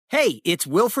Hey, it's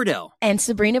Will Friedle. And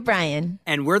Sabrina Bryan.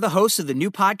 And we're the hosts of the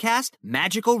new podcast,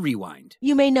 Magical Rewind.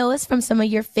 You may know us from some of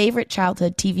your favorite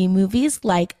childhood TV movies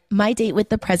like My Date with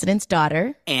the President's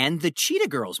Daughter. And the Cheetah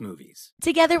Girls movies.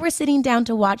 Together, we're sitting down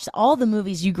to watch all the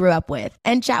movies you grew up with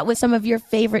and chat with some of your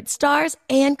favorite stars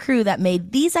and crew that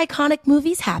made these iconic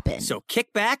movies happen. So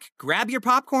kick back, grab your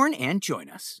popcorn, and join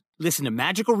us. Listen to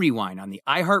Magical Rewind on the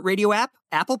iHeartRadio app,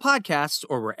 Apple Podcasts,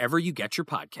 or wherever you get your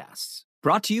podcasts.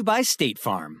 Brought to you by State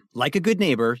Farm. Like a good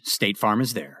neighbor, State Farm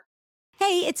is there.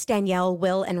 Hey, it's Danielle,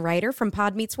 Will, and Ryder from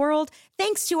Pod Meets World.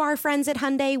 Thanks to our friends at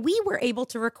Hyundai, we were able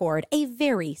to record a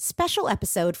very special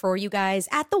episode for you guys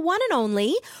at the one and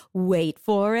only, wait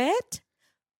for it,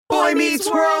 Boy Meets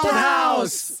World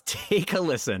House! Take a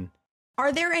listen.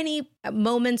 Are there any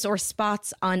moments or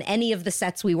spots on any of the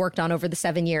sets we worked on over the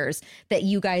 7 years that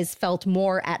you guys felt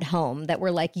more at home, that were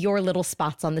like your little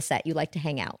spots on the set you like to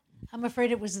hang out? I'm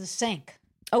afraid it was the sink.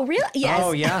 Oh, really? Yes.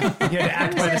 Oh, yeah. You had to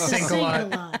act by the sink a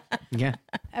lot. Yeah.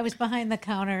 I was behind the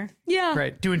counter. Yeah.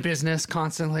 Right. Doing business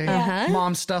constantly. Uh-huh.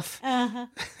 Mom stuff. Uh-huh.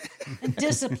 And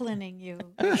disciplining you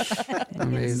in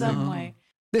Amazing. some way.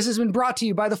 This has been brought to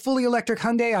you by the fully electric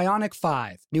Hyundai Ioniq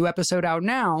 5. New episode out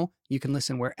now. You can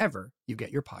listen wherever you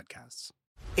get your podcasts.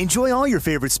 Enjoy all your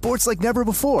favorite sports like never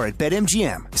before at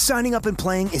BetMGM. Signing up and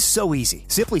playing is so easy.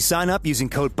 Simply sign up using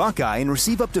code Buckeye and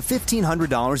receive up to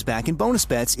 $1,500 back in bonus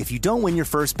bets if you don't win your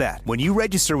first bet. When you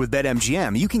register with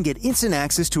BetMGM, you can get instant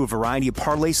access to a variety of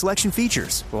parlay selection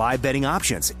features, live betting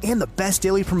options, and the best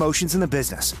daily promotions in the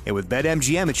business. And with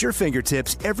BetMGM at your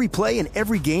fingertips, every play and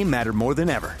every game matter more than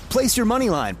ever. Place your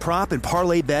moneyline, prop, and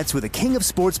parlay bets with the king of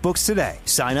sportsbooks today.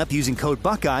 Sign up using code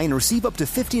Buckeye and receive up to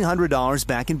 $1,500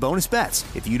 back in bonus bets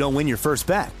if you don't win your first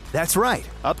bet. That's right,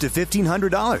 up to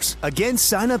 $1,500. Again,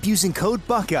 sign up using code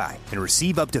Buckeye and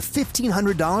receive up to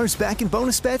 $1,500 back in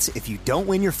bonus bets if you don't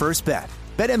win your first bet.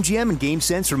 BetMGM and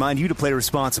GameSense remind you to play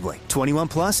responsibly. 21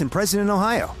 plus and present in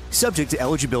Ohio. Subject to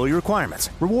eligibility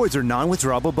requirements. Rewards are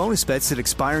non-withdrawable bonus bets that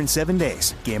expire in 7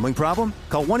 days. Gambling problem?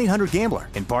 Call 1-800-GAMBLER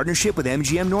in partnership with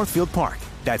MGM Northfield Park.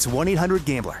 That's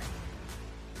 1-800-GAMBLER.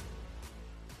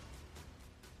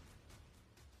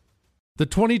 The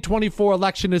 2024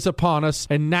 election is upon us,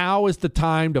 and now is the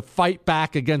time to fight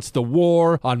back against the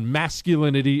war on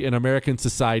masculinity in American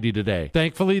society today.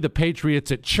 Thankfully, the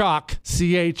patriots at CHOQ,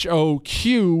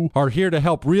 C-H-O-Q, are here to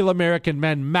help real American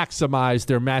men maximize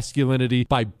their masculinity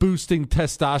by boosting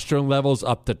testosterone levels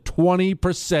up to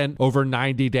 20% over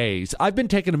 90 days. I've been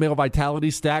taking a male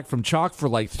vitality stack from CHOQ for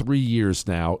like 3 years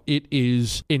now. It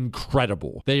is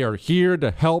incredible. They are here to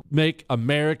help make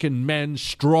American men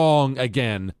strong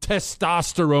again. Testosterone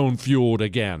fueled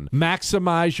again.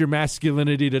 Maximize your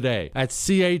masculinity today at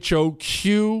CHOQ.com.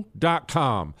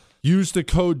 Use the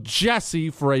code Jesse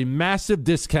for a massive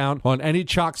discount on any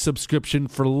CHOQ subscription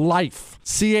for life.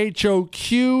 CHOQ.com,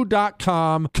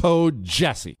 code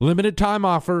Jesse. Limited time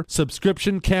offer.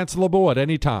 Subscription cancelable at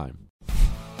any time.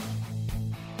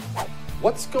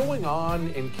 What's going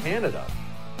on in Canada?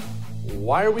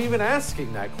 Why are we even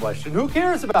asking that question? Who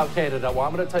cares about Canada? Well,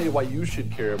 I'm going to tell you why you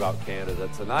should care about Canada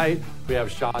tonight. We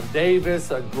have Sean Davis,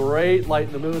 a great light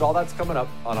in the mood. All that's coming up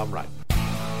on I'm Right.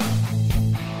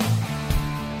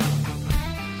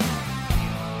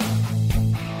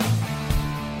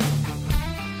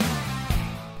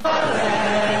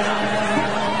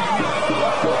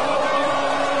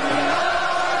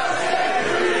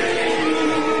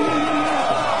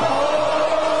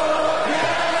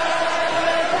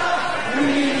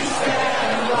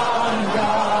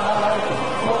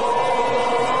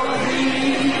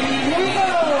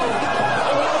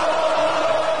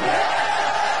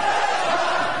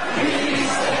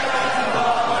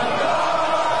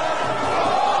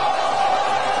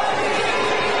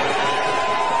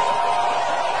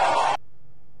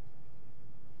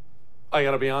 I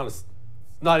gotta be honest,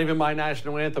 not even my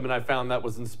national anthem, and I found that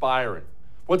was inspiring.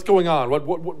 What's going on?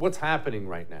 What's happening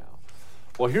right now?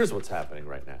 Well, here's what's happening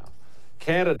right now.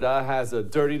 Canada has a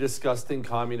dirty, disgusting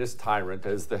communist tyrant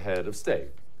as the head of state,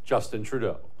 Justin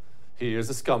Trudeau. He is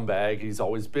a scumbag. He's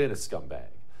always been a scumbag.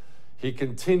 He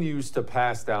continues to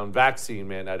pass down vaccine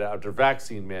mandate after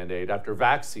vaccine mandate after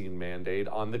vaccine mandate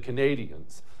on the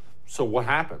Canadians. So what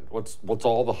happened? What's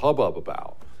all the hubbub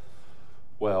about?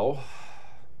 Well,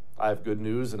 I have good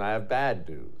news and I have bad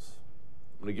news.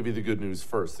 I'm going to give you the good news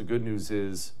first. The good news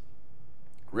is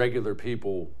regular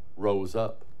people rose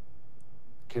up.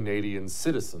 Canadian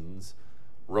citizens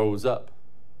rose up.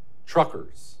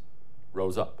 Truckers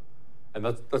rose up. And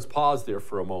let's pause there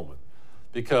for a moment.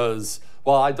 Because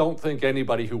while I don't think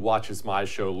anybody who watches my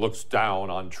show looks down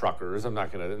on truckers, I'm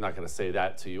not gonna say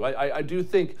that to you. I do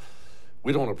think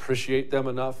we don't appreciate them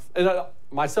enough. And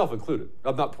myself included,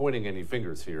 I'm not pointing any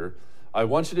fingers here. I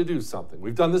want you to do something.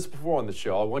 We've done this before on the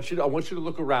show. I want you to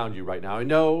look around you right now. I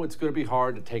know it's going to be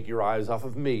hard to take your eyes off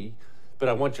of me, but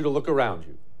I want you to look around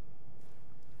you.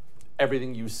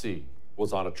 Everything you see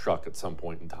was on a truck at some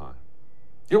point in time.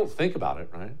 You don't think about it,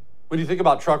 right? When you think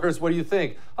about truckers, what do you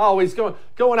think? Oh, he's going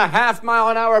a half mile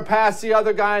an hour past the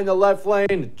other guy in the left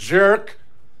lane, jerk.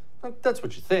 That's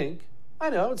what you think. I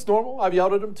know, it's normal. I've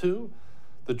yelled at him too.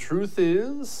 The truth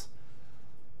is,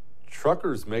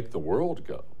 truckers make the world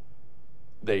go.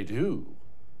 They do.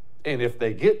 And if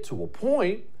they get to a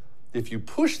point, if you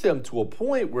push them to a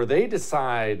point where they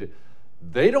decide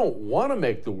they don't want to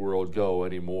make the world go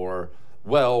anymore,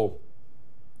 well,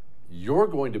 you're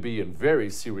going to be in very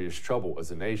serious trouble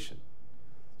as a nation.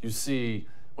 You see,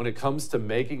 when it comes to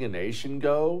making a nation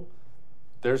go,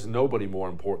 there's nobody more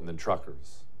important than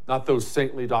truckers. Not those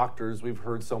saintly doctors we've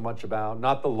heard so much about,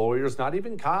 not the lawyers, not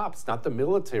even cops, not the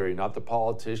military, not the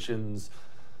politicians.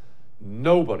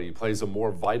 Nobody plays a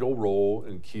more vital role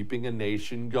in keeping a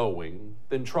nation going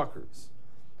than truckers.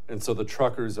 And so the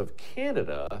truckers of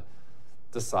Canada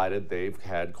decided they've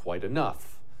had quite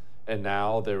enough. And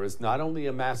now there is not only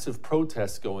a massive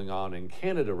protest going on in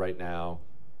Canada right now,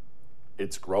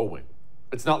 it's growing.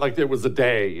 It's not like there was a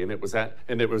day and it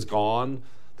was gone.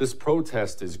 This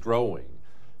protest is growing.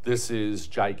 This is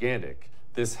gigantic.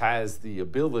 This has the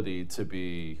ability to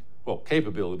be,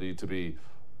 capability to be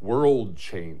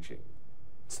world-changing.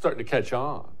 It's starting to catch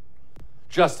on.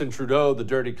 Justin Trudeau, the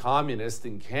dirty communist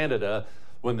in Canada,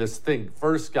 when this thing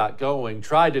first got going,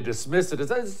 tried to dismiss it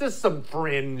as it's just some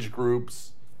fringe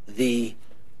groups. The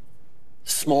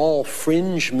small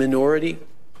fringe minority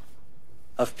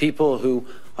of people who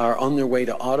are on their way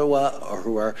to Ottawa or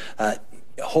who are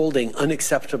holding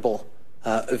unacceptable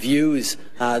views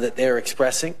that they're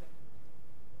expressing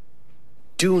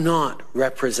do not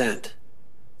represent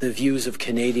the views of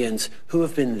Canadians who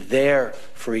have been there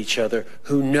for each other,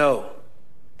 who know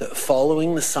that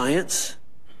following the science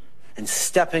and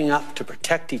stepping up to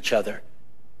protect each other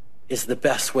is the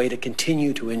best way to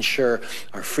continue to ensure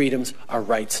our freedoms, our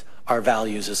rights, our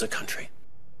values as a country.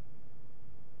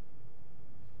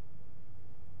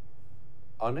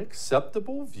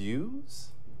 Unacceptable views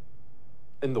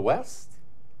in the West?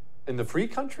 In the free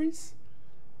countries?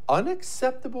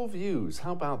 Unacceptable views.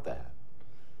 How about that?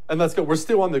 And let's go. We're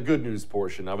still on the good news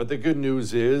portion of it. The good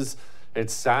news is it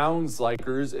sounds like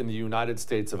truckers in the United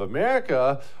States of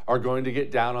America are going to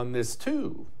get down on this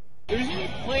too. There's a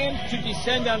plan to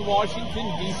descend on Washington,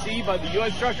 D.C. by the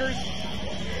U.S. truckers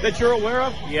that you're aware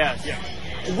of? Yes.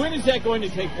 When is that going to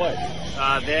take place?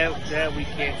 That we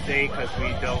can't say because we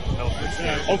don't know for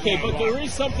sure. Okay, but there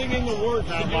is something in the works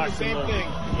to do the same thing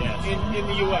in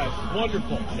the U.S.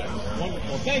 Wonderful.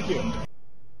 Wonderful. Thank you.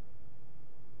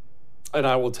 And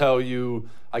I will tell you,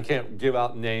 I can't give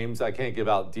out names, I can't give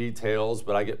out details,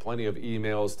 but I get plenty of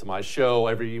emails to my show.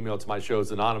 Every email to my show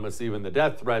is anonymous, even the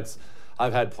death threats.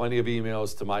 I've had plenty of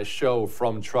emails to my show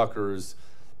from truckers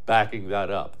backing that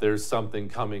up. There's something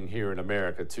coming here in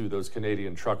America, too. Those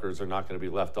Canadian truckers are not going to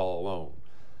be left all alone.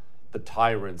 The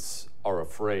tyrants are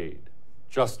afraid.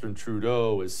 Justin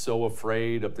Trudeau is so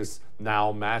afraid of this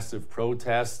now massive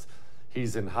protest.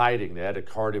 He's in hiding. They had to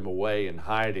cart him away in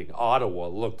hiding. Ottawa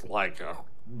looked like a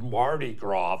Mardi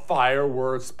Gras,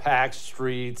 fireworks, packed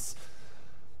streets.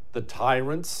 The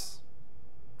tyrants.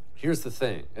 Here's the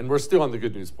thing, and we're still on the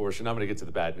good news portion. I'm going to get to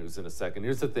the bad news in a second.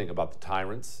 Here's the thing about the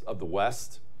tyrants of the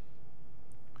West.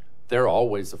 They're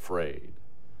always afraid.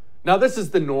 Now, this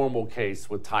is the normal case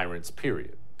with tyrants,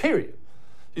 period. Period.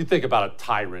 You think about a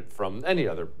tyrant from any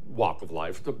other walk of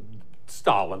life,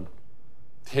 Stalin,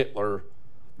 Hitler,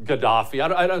 Gaddafi.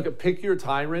 I don't pick your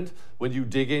tyrant. When you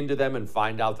dig into them and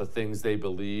find out the things they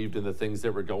believed and the things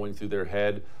that were going through their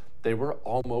head, they were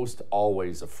almost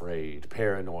always afraid,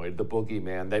 paranoid, the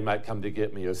boogeyman. They might come to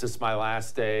get me. Is this my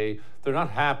last day? They're not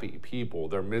happy people.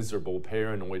 They're miserable,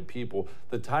 paranoid people.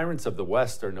 The tyrants of the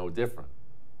West are no different.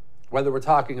 Whether we're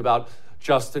talking about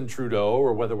Justin Trudeau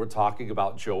or whether we're talking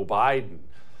about Joe Biden,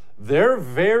 they're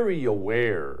very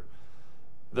aware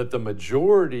that the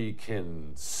majority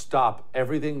can stop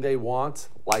everything they want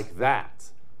like that.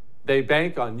 They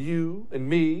bank on you and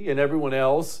me and everyone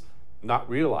else not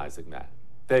realizing that.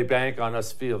 They bank on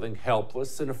us feeling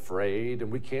helpless and afraid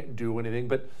and we can't do anything,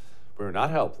 but we're not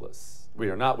helpless. We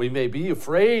are not. We may be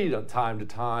afraid from time to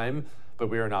time, but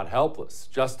we are not helpless.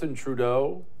 Justin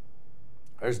Trudeau,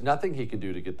 there's nothing he can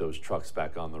do to get those trucks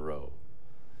back on the road.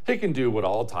 He can do what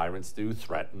all tyrants do,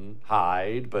 threaten,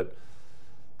 hide, but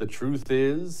the truth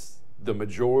is, the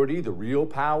majority, the real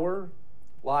power,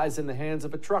 lies in the hands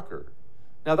of a trucker.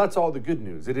 Now, that's all the good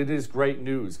news. It is great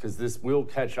news because this will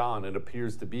catch on and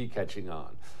appears to be catching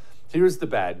on. Here's the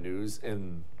bad news,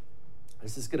 and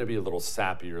this is going to be a little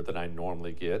sappier than I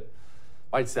normally get.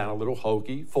 Might sound a little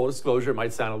hokey. Full disclosure, it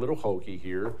might sound a little hokey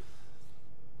here.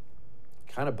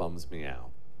 Kind of bums me out.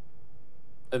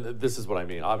 And this is what I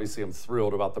mean. Obviously, I'm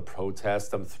thrilled about the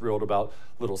protest. I'm thrilled about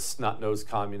little snot-nosed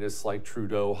communists like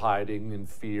Trudeau hiding in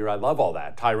fear. I love all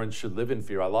that. Tyrants should live in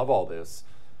fear. I love all this.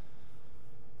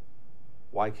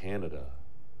 Why Canada?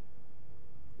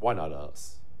 Why not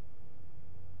us?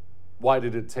 Why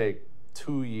did it take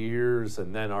 2 years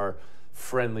and then our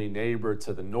friendly neighbor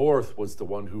to the north was the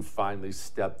one who finally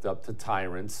stepped up to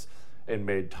tyrants and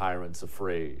made tyrants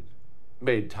afraid,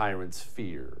 made tyrants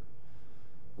fear?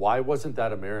 Why wasn't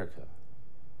that America?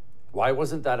 Why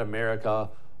wasn't that America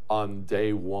on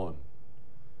day one?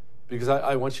 Because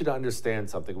I want you to understand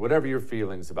something. Whatever your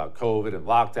feelings about COVID and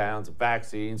lockdowns and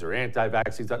vaccines or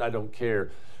anti-vaccines, I don't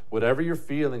care. Whatever you're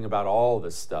feeling about all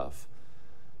this stuff,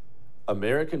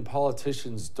 American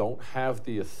politicians don't have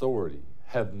the authority,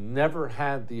 have never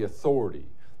had the authority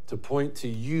to point to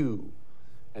you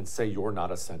and say you're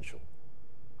not essential.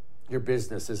 Your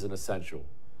business isn't essential.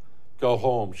 Go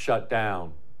home, shut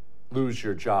down, lose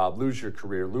your job, lose your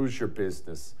career, lose your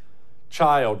business.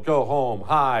 Child, go home,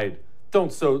 hide.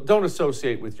 Don't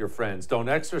associate with your friends. Don't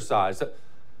exercise.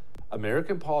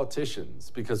 American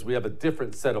politicians, because we have a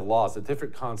different set of laws, a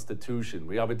different constitution,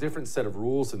 we have a different set of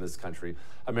rules in this country,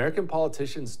 American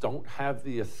politicians don't have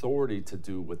the authority to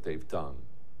do what they've done.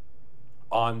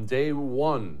 On day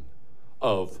one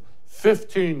of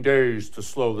 15 days to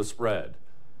slow the spread,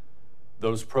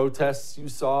 those protests you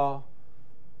saw,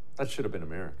 that should have been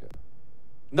America.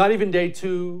 Not even day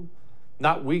two,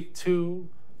 not week two,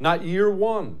 not year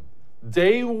one.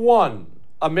 Day one,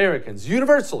 Americans,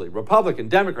 universally, Republican,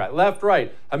 Democrat, left,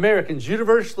 right, Americans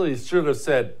universally should have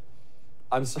said,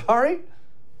 I'm sorry?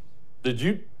 Did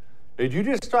you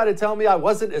just try to tell me I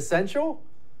wasn't essential?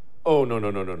 Oh,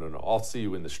 no. I'll see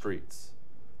you in the streets.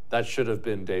 That should have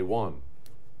been day one,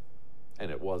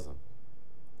 and it wasn't.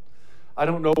 I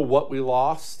don't know what we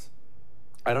lost.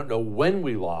 I don't know when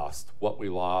we lost what we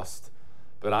lost,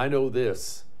 but I know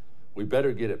this, we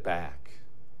better get it back.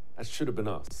 That should have been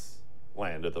us.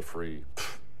 Land of the free.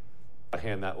 I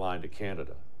hand that line to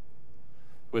Canada,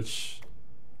 which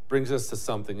brings us to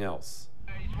something else.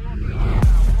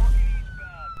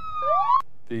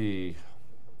 The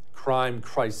crime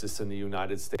crisis in the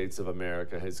United States of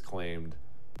America has claimed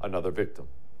another victim.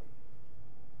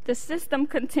 The system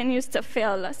continues to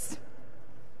fail us.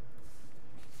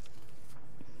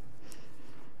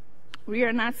 We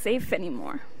are not safe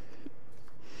anymore.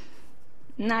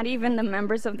 Not even the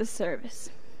members of the service.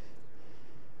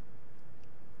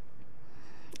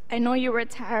 I know you were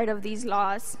tired of these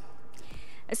laws,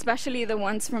 especially the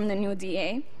ones from the new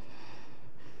DA.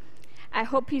 I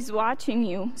hope he's watching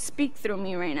you speak through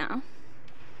me right now.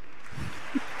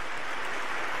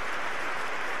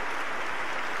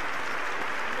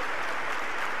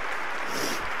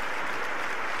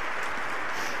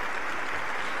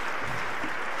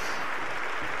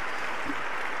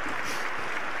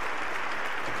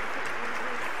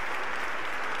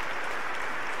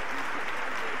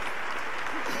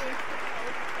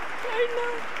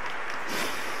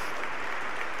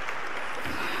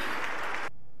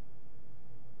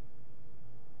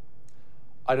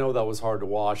 I know that was hard to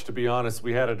watch. To be honest,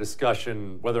 we had a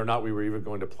discussion whether or not we were even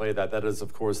going to play that. That is,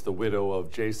 of course, the widow of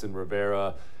Jason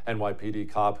Rivera, NYPD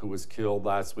cop who was killed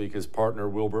last week. His partner,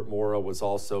 Wilbert Mora, was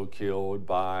also killed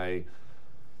by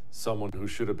someone who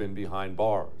should have been behind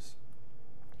bars.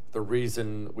 The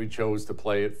reason we chose to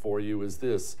play it for you is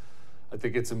this. I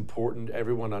think it's important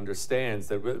everyone understands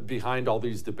that behind all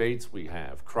these debates we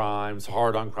have, crimes,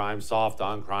 hard on crime, soft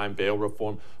on crime, bail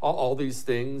reform, all these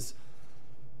things,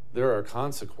 there are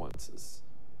consequences.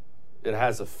 It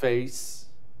has a face.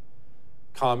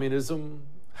 Communism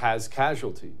has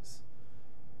casualties.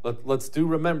 Let's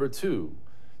remember too,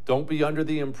 don't be under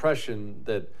the impression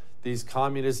that these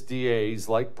communist DAs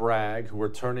like Bragg, who are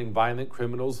turning violent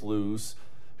criminals loose,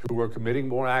 who are committing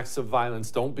more acts of violence,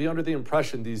 don't be under the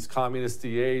impression these communist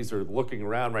DAs are looking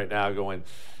around right now going,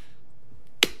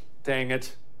 dang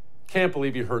it, can't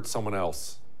believe you hurt someone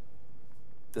else.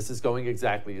 This is going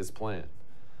exactly as planned.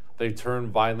 They turn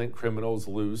violent criminals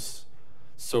loose,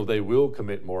 so they will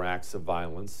commit more acts of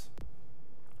violence,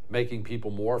 making people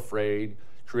more afraid,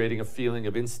 creating a feeling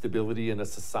of instability in a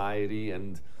society,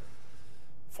 and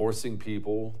forcing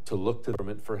people to look to the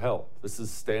government for help. This is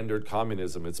standard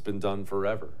communism. It's been done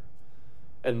forever.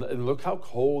 And look how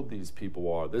cold these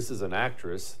people are. This is an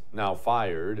actress, now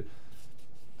fired.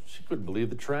 She couldn't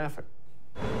believe the traffic.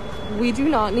 We do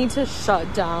not need to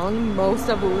shut down most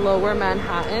of lower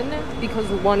Manhattan because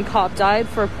one cop died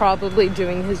for probably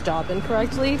doing his job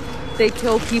incorrectly. They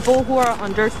kill people who are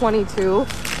under 22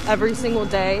 every single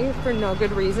day for no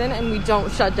good reason, and we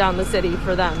don't shut down the city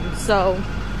for them. So,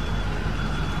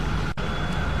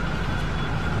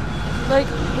 like,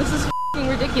 this is f***ing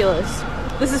ridiculous.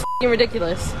 This is f***ing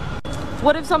ridiculous.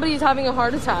 What if somebody's having a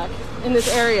heart attack in this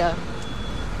area?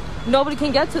 Nobody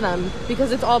can get to them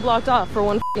because it's all blocked off for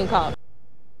one f***ing cop.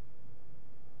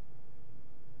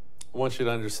 I want you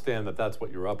to understand that that's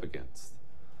what you're up against.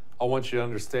 I want you to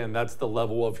understand that's the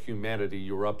level of humanity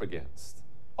you're up against.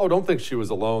 Oh, don't think she was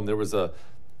alone. There was a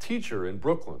teacher in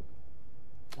Brooklyn.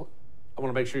 I want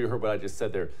to make sure you heard what I just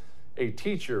said there. A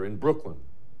teacher in Brooklyn,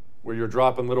 where you're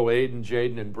dropping little Aiden,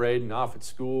 Jaden, and Braden off at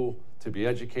school to be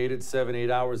educated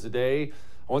 7-8 hours a day.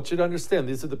 I want you to understand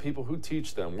these are the people who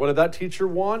teach them. What did that teacher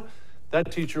want?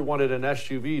 That teacher wanted an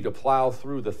SUV to plow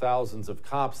through the thousands of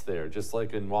cops there, just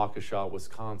like in Waukesha,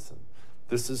 Wisconsin.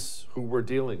 This is who we're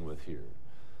dealing with here.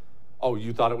 Oh,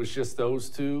 you thought it was just those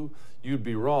two? You'd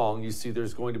be wrong. You see,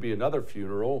 there's going to be another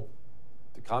funeral.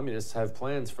 The communists have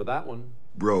plans for that one.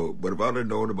 Bro, but if I'd have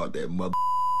known about that mother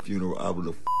funeral, I would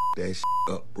have that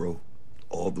up, bro.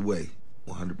 All the way.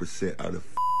 100%. I'd have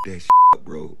that up,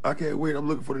 bro. I can't wait. I'm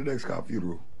looking for the next cop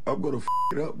funeral. I'm gonna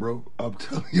it up, bro. I'm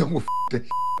telling you, I'm gonna that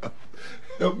up.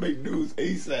 They'll make news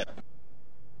ASAP.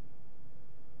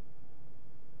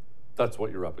 That's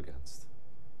what you're up against.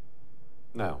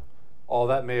 Now, all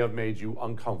that may have made you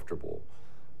uncomfortable,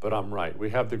 but I'm right. We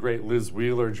have the great Liz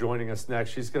Wheeler joining us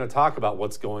next. She's going to talk about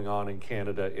what's going on in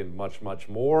Canada and much, much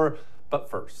more. But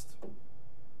first,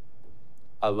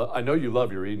 I know you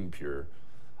love your Eden Pure.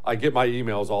 I get my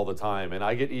emails all the time, and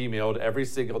I get emailed every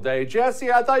single day.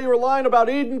 Jesse, I thought you were lying about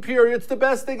Eden Pure. It's the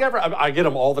best thing ever. I get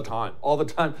them all the time, all the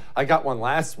time. I got one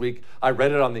last week. I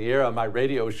read it on the air on my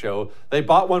radio show. They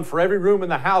bought one for every room in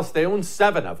the house. They own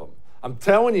 7 of them. I'm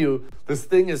telling you, this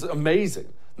thing is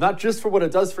amazing. Not just for what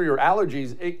it does for your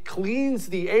allergies, it cleans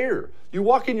the air. You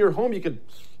walk in your home, you can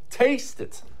taste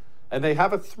it. And they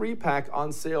have a 3-pack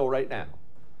on sale right now.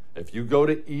 If you go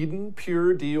to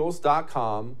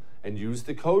EdenPureDeals.com and use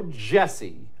the code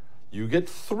Jesse, you get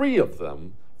 3 of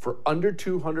them for under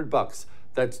 $200.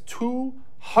 That's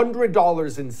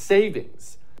 $200 in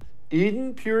savings.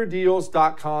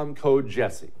 EdenPureDeals.com, code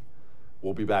Jesse.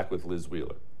 We'll be back with Liz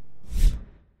Wheeler.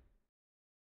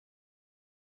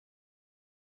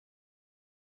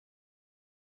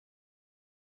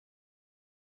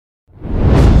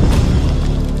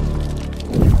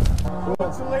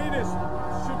 What's the latest?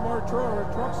 Should more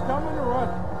trucks coming or what?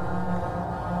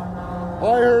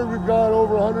 I heard we've got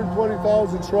over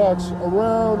 120,000 trucks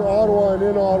around Ottawa and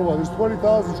in Ottawa. There's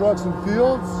 20,000 trucks in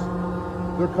fields.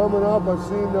 They're coming up. I've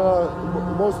seen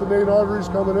most of the main arteries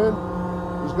coming in.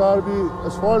 There's got to be,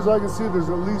 as far as I can see, there's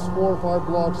at least 4 or 5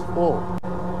 blocks full.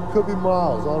 Could be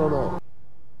miles. I don't know.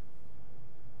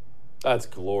 That's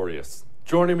glorious.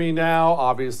 Joining me now,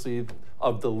 obviously,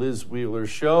 of the Liz Wheeler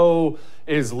Show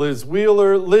is Liz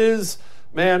Wheeler. Liz,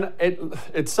 man,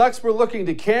 it sucks we're looking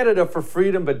to Canada for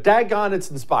freedom, but daggone, it's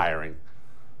inspiring.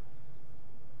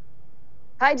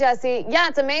 Hi, Jesse. Yeah,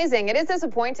 it's amazing. It is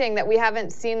disappointing that we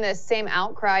haven't seen this same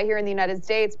outcry here in the United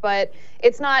States, but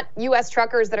it's not U.S.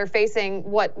 truckers that are facing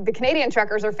what the Canadian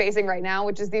truckers are facing right now,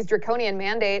 which is these draconian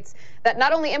mandates that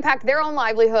not only impact their own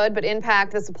livelihood, but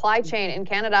impact the supply chain in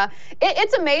Canada.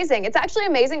 It's amazing. It's actually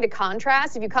amazing to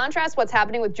contrast. If you contrast what's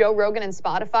happening with Joe Rogan and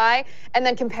Spotify and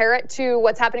then compare it to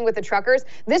what's happening with the truckers,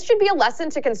 this should be a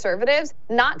lesson to conservatives,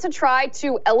 not to try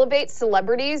to elevate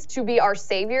celebrities to be our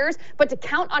saviors, but to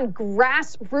count on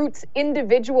grassroots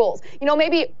individuals. You know,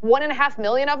 maybe 1.5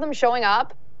 million of them showing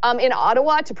up in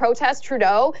Ottawa to protest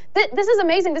Trudeau. This is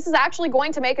amazing. This is actually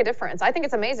going to make a difference. I think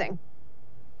it's amazing.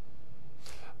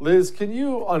 Liz, can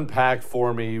you unpack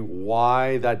for me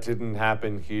why that didn't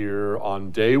happen here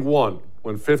on day 1,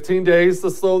 when 15 days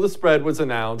to slow the spread was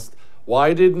announced?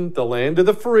 Why didn't the land of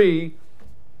the free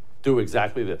do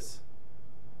exactly this?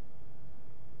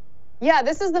 Yeah,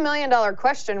 this is the $1 million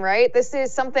question, right? This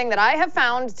is something that I have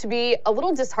found to be a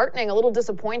little disheartening, a little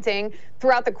disappointing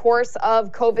throughout the course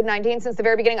of COVID-19 since the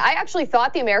very beginning. I actually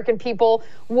thought the American people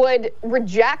would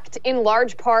reject, in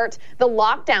large part, the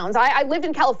lockdowns. I lived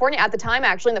in California at the time,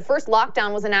 actually, and the first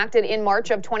lockdown was enacted in March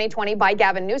of 2020 by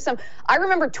Gavin Newsom. I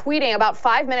remember tweeting about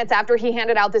 5 minutes after he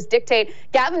handed out this dictate,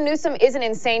 Gavin Newsom is an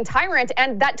insane tyrant,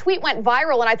 and that tweet went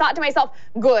viral, and I thought to myself,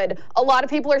 good. A lot of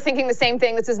people are thinking the same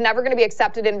thing. This is never going to be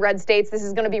accepted in red states States. This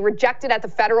is going to be rejected at the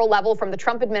federal level from the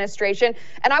Trump administration.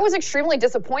 And I was extremely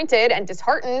disappointed and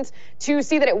disheartened to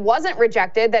see that it wasn't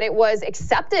rejected, that it was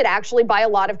accepted actually by a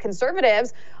lot of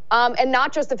conservatives. And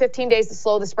not just the 15 days to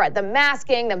slow the spread, the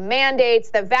masking, the mandates,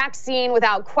 the vaccine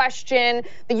without question,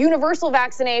 the universal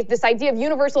vaccination, this idea of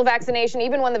universal vaccination,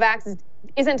 even when the vaccine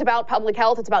isn't about public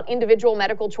health, it's about individual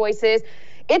medical choices.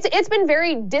 It's been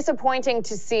very disappointing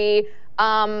to see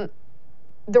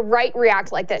the right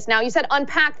react like this. Now, you said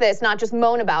unpack this, not just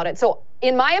moan about it. So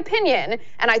in my opinion,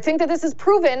 and I think that this is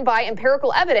proven by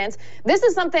empirical evidence, this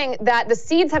is something that the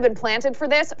seeds have been planted for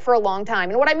this for a long time.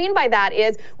 And what I mean by that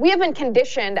is we have been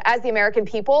conditioned as the American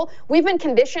people, we've been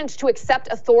conditioned to accept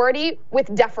authority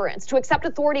with deference, to accept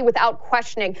authority without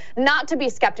questioning, not to be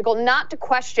skeptical, not to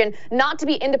question, not to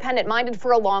be independent-minded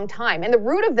for a long time. And the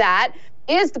root of that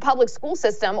is the public school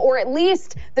system, or at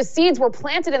least the seeds were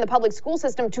planted in the public school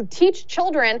system to teach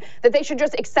children that they should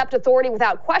just accept authority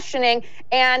without questioning.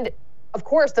 And of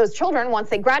course, those children, once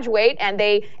they graduate and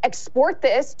they export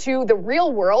this to the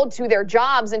real world, to their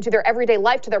jobs and to their everyday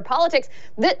life, to their politics,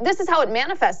 this is how it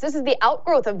manifests. This is the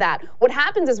outgrowth of that. What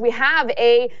happens is we have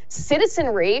a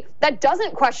citizenry that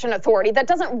doesn't question authority, that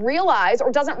doesn't realize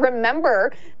or doesn't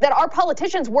remember that our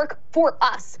politicians work for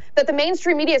us, that the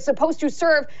mainstream media is supposed to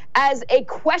serve as a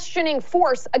questioning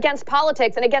force against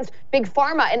politics and against big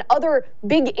pharma and other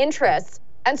big interests.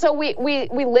 And so we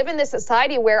live in this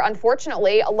society where,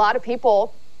 unfortunately, a lot of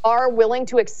people are willing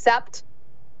to accept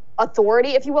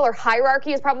authority, if you will, or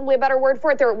hierarchy is probably a better word for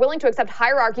it. They're willing to accept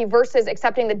hierarchy versus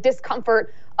accepting the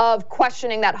discomfort of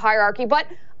questioning that hierarchy. But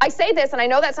I say this, and I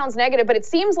know that sounds negative, but it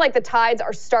seems like the tides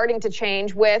are starting to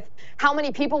change with how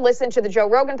many people listen to the Joe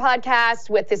Rogan podcast,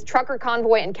 with this trucker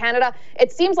convoy in Canada.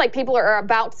 It seems like people are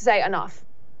about to say enough.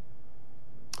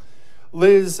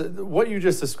 Liz, what you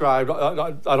just described,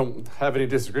 I don't have any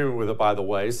disagreement with it, by the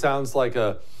way. Sounds like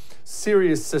a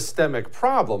serious systemic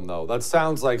problem, though. That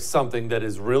sounds like something that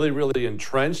is really, really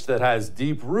entrenched, that has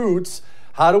deep roots.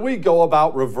 How do we go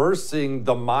about reversing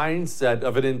the mindset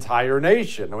of an entire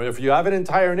nation? I mean, if you have an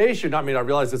entire nation, I mean, I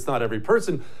realize it's not every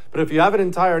person, but if you have an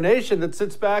entire nation that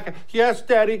sits back, yes,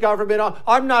 daddy, government,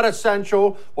 I'm not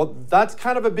essential. Well, that's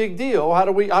kind of a big deal. How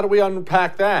do we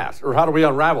unpack that? Or how do we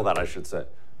unravel that, I should say?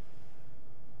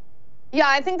 Yeah,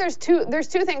 I think there's two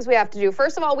things we have to do.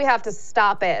 First of all, we have to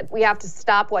stop it. We have to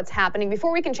stop what's happening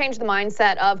before we can change the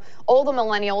mindset of all the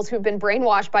millennials who've been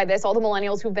brainwashed by this, all the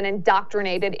millennials who've been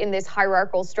indoctrinated in this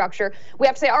hierarchical structure. We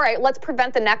have to say, all right, let's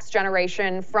prevent the next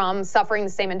generation from suffering the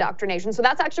same indoctrination. So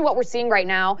that's actually what we're seeing right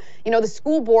now. You know, the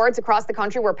school boards across the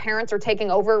country where parents are taking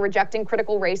over, rejecting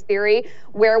critical race theory,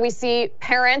 where we see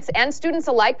parents and students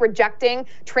alike rejecting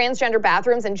transgender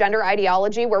bathrooms and gender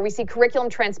ideology, where we see curriculum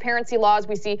transparency laws,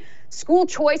 we see school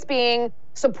choice being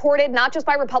supported not just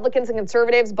by Republicans and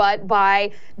conservatives, but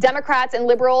by Democrats and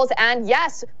liberals, and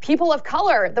yes, people of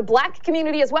color, the Black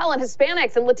community as well, and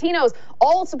Hispanics and Latinos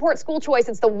all support school choice.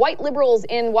 It's the white liberals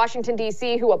in Washington,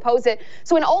 D.C. who oppose it.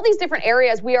 So in all these different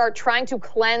areas, we are trying to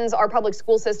cleanse our public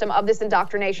school system of this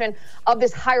indoctrination, of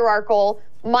this hierarchical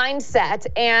mindset,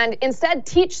 and instead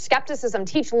teach skepticism,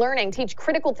 teach learning, teach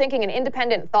critical thinking and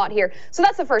independent thought here. So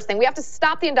that's the first thing. We have to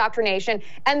stop the indoctrination,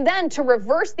 and then to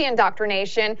reverse the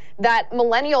indoctrination that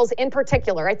millennials in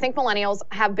particular, I think millennials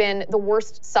have been the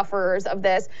worst sufferers of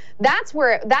this. That's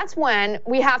when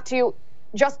we have to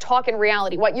just talk in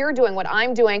reality. What you're doing, what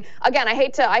I'm doing. Again, I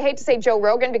hate to say Joe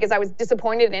Rogan because I was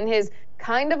disappointed in his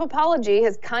kind of apology,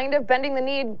 his kind of bending the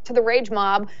knee to the rage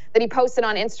mob that he posted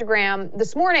on Instagram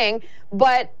this morning.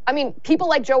 But I mean, people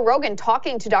like Joe Rogan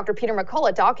talking to Dr. Peter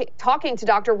McCullough, talking to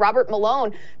Dr. Robert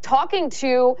Malone, talking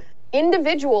to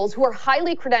individuals who are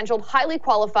highly credentialed, highly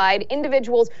qualified,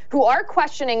 individuals who are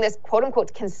questioning this quote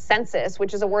unquote consensus,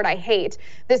 which is a word I hate,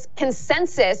 this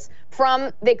consensus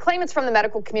from, they claim it's from the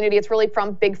medical community, it's really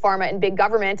from big pharma and big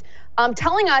government,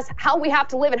 telling us how we have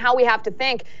to live and how we have to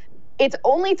think. It's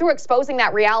only through exposing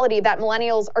that reality that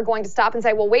millennials are going to stop and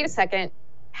say, well, wait a second,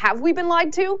 have we been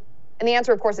lied to? And the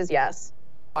answer, of course, is yes.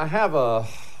 I have a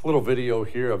little video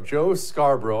here of Joe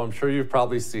Scarborough. I'm sure you've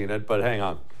probably seen it, but hang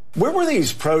on. Where were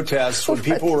these protests when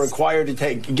people were required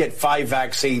to get 5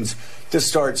 vaccines to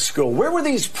start school? Where were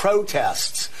these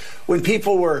protests when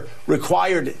people were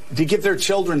required to give their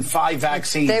children 5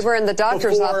 vaccines? They were in the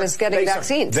doctor's office getting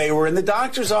vaccines. They were in the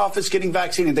doctor's office getting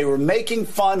vaccines, and they were making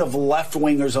fun of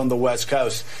left-wingers on the West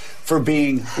Coast for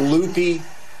being loopy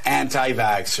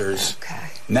anti-vaxxers. Okay.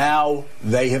 Now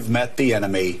they have met the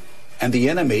enemy, and the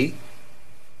enemy,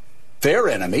 their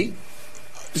enemy,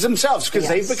 themselves because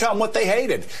Yes. they've become what they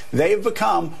hated. They've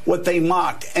become what they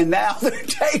mocked. And now they're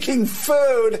taking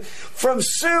food from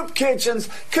soup kitchens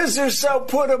because they're so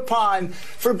put upon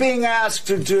for being asked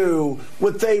to do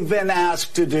what they've been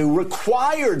asked to do,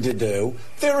 required to do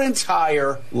their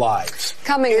entire lives.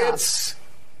 Coming up. It's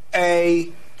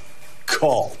a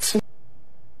cult.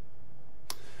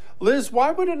 Liz, why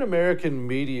would an American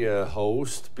media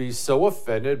host be so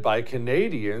offended by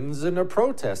Canadians in a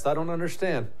protest? I don't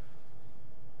understand.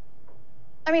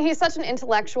 I mean, he's such an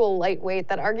intellectual lightweight.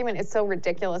 That argument is so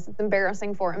ridiculous. It's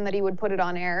embarrassing for him that he would put it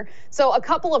on air. So a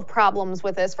couple of problems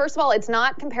with this. First of all, it's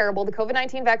not comparable. The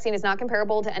COVID-19 vaccine is not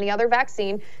comparable to any other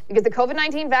vaccine because the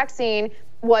COVID-19 vaccine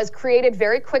was created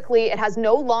very quickly. It has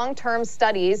no long-term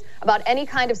studies about any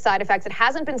kind of side effects. It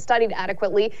hasn't been studied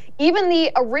adequately. Even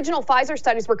the original Pfizer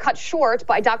studies were cut short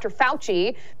by Dr.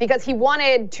 Fauci because he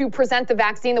wanted to present the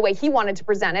vaccine the way he wanted to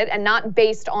present it and not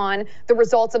based on the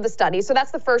results of the study. So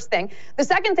that's the first thing. The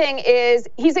second thing is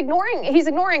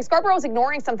Scarborough is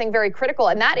ignoring something very critical,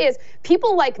 and that is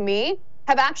people like me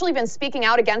have actually been speaking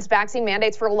out against vaccine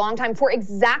mandates for a long time for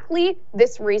exactly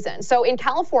this reason. So in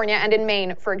California and in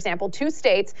Maine, for example, 2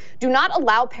 states do not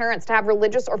allow parents to have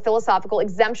religious or philosophical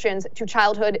exemptions to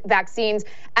childhood vaccines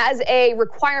as a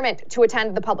requirement to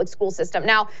attend the public school system.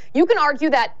 Now, you can argue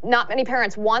that not many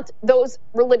parents want those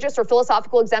religious or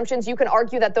philosophical exemptions. You can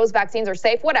argue that those vaccines are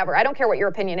safe, whatever. I don't care what your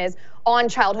opinion is on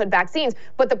childhood vaccines.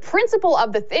 But the principle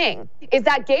of the thing is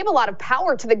that gave a lot of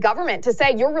power to the government to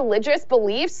say your religious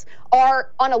beliefs are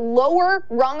on a lower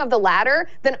rung of the ladder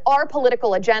than our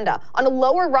political agenda, on a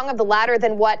lower rung of the ladder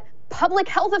than what public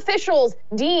health officials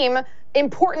deem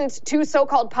important to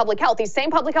so-called public health. These same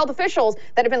public health officials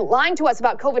that have been lying to us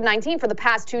about COVID-19 for the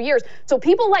past 2 years. So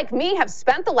people like me have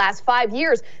spent the last 5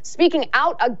 years speaking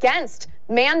out against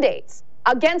mandates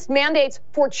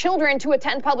for children to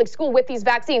attend public school with these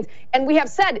vaccines. And we have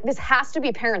said this has to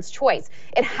be parents' choice.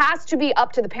 It has to be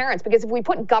up to the parents, because if we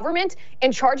put government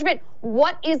in charge of it,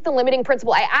 what is the limiting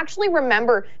principle? I actually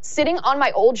remember sitting on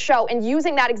my old show and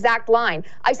using that exact line.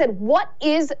 I said, what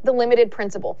is the limited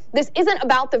principle? This isn't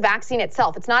about the vaccine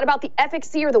itself. It's not about the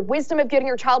efficacy or the wisdom of getting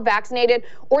your child vaccinated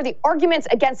or the arguments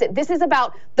against it. This is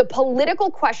about the political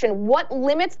question. What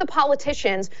limits the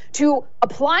politicians to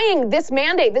applying this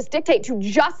mandate, this dictate to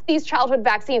just these childhood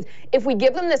vaccines? If we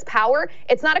give them this power,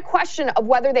 it's not a question of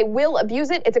whether they will abuse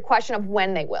it. It's a question of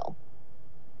when they will.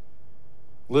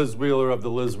 Liz Wheeler of The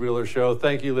Liz Wheeler Show.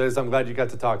 Thank you, Liz. I'm glad you got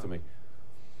to talk to me.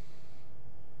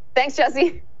 Thanks,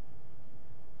 Jesse.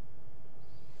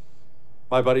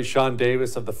 My buddy Sean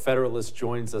Davis of The Federalist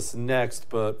joins us next.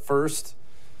 But first,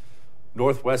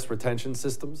 Northwest Retention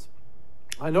Systems.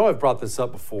 I know I've brought this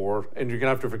up before, and you're going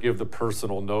to have to forgive the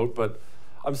personal note, but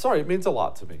I'm sorry, it means a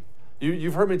lot to me.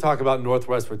 You've heard me talk about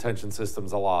Northwest Retention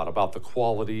Systems a lot, about the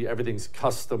quality, everything's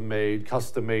custom made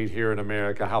here in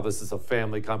America, how this is a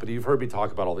family company. You've heard me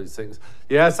talk about all these things.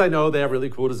 Yes, I know they have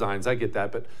really cool designs. I get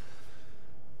that, but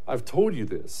I've told you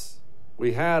this.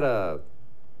 We had a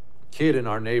kid in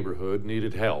our neighborhood,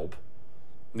 needed help,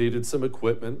 needed some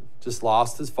equipment, just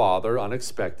lost his father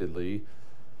unexpectedly.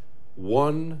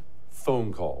 One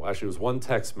phone call, actually it was one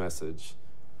text message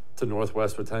to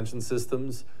Northwest Retention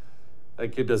Systems.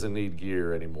 That kid doesn't need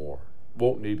gear anymore.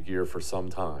 Won't need gear for some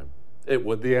time.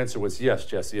 The answer was yes,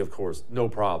 Jesse, of course, no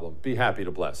problem. Be happy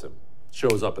to bless him.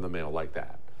 Shows up in the mail like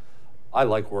that. I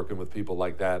like working with people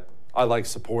like that. I like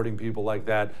supporting people like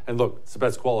that. And look, it's the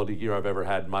best quality gear I've ever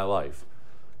had in my life.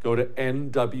 Go to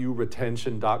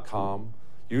nwretention.com.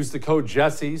 Use the code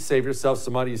Jesse. Save yourself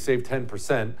some money. You save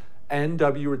 10%.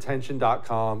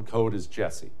 nwretention.com. Code is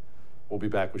Jesse. We'll be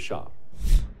back with Sean.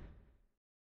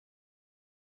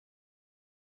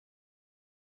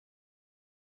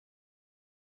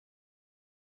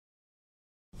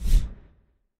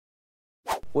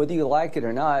 Whether you like it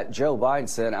or not, Joe Biden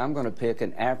said, I'm going to pick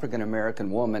an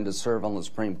African-American woman to serve on the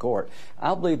Supreme Court.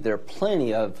 I believe there are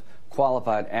plenty of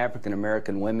qualified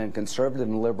African-American women, conservative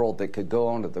and liberal, that could go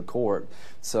onto the court.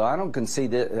 So I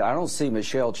don't see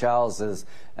Michelle Childs as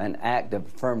an act of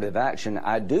affirmative action.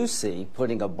 I do see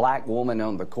putting a black woman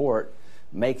on the court,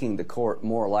 making the court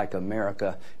more like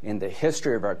America. In the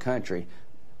history of our country,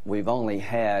 we've only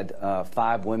had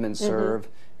 5 women serve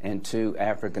and 2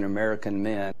 African-American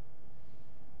men.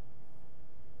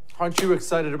 Aren't you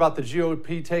excited about the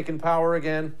GOP taking power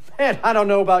again? Man, I don't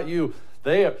know about you.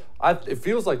 It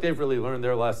feels like they've really learned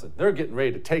their lesson. They're getting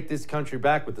ready to take this country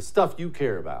back with the stuff you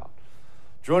care about.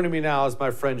 Joining me now is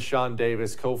my friend Sean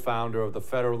Davis, co-founder of The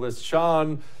Federalist.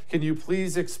 Sean, can you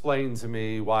please explain to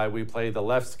me why we play the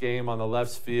left's game on the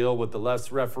left's field with the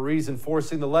left's referees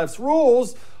enforcing the left's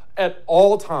rules at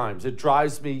all times? It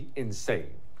drives me insane.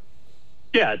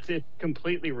 Yeah, it's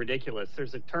completely ridiculous.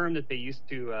 There's a term that they used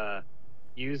to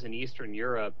use in Eastern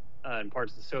Europe and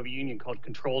parts of the Soviet Union called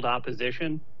controlled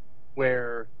opposition,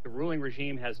 where the ruling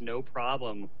regime has no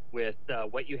problem with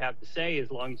what you have to say as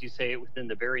long as you say it within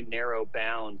the very narrow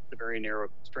bounds, the very narrow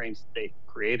constraints that they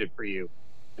created for you.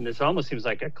 And this almost seems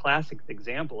like a classic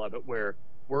example of it, where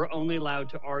we're only allowed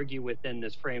to argue within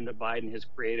this frame that Biden has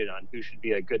created on who should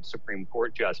be a good Supreme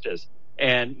Court justice.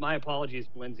 And my apologies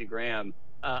to Lindsey Graham.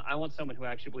 I want someone who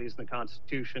actually believes in the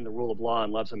Constitution, the rule of law,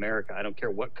 and loves America. I don't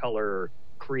care what color or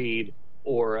creed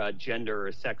or gender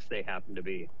or sex they happen to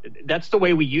be. That's the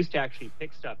way we used to actually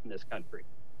pick stuff in this country.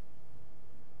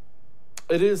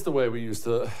 It is the way we used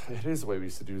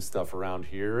to do stuff around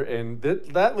here. And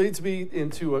that leads me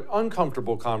into an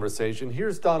uncomfortable conversation.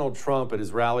 Here's Donald Trump at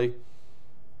his rally.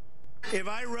 If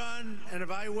I run and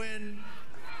if I win,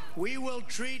 we will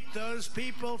treat those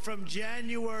people from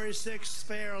January 6th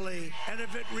fairly. And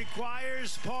if it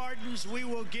requires pardons, we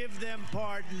will give them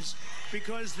pardons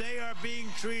because they are being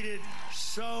treated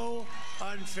so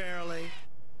unfairly.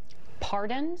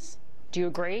 Pardons? Do you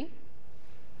agree?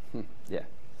 Yeah.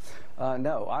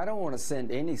 No, I don't want to send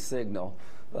any signal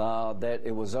that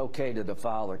it was okay to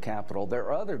defile their Capitol. There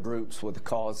are other groups with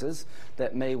causes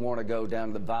that may want to go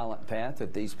down the violent path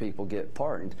if these people get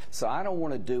pardoned. So I don't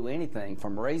want to do anything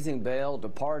from raising bail to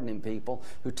pardoning people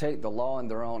who take the law in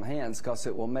their own hands, because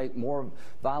it will make more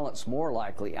violence more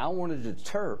likely. I want to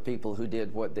deter people who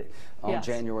did what on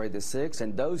January the 6th,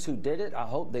 and those who did it, I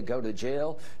hope they go to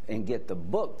jail and get the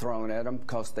book thrown at them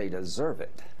because they deserve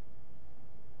it.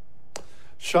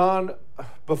 Sean,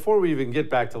 before we even get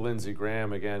back to Lindsey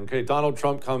Graham again, okay, Donald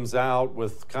Trump comes out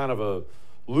with kind of a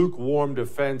lukewarm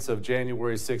defense of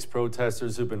January 6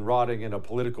 protesters who've been rotting in a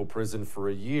political prison for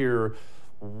a year.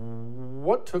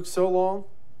 What took so long?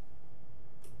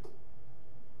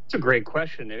 It's a great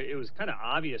question. It was kind of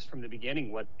obvious from the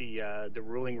beginning what the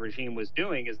ruling regime was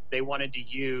doing is they wanted to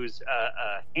use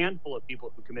a handful of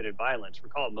people who committed violence.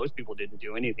 Recall, most people didn't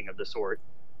do anything of the sort,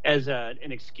 as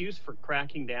an excuse for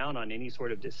cracking down on any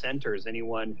sort of dissenters,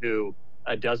 anyone who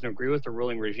doesn't agree with the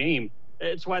ruling regime.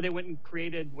 It's why they went and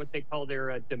created what they call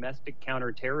their domestic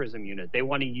counterterrorism unit. They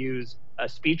want to use a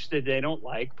speech that they don't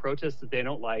like, protests that they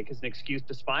don't like, as an excuse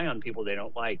to spy on people they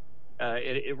don't like.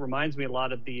 It reminds me a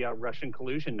lot of the Russian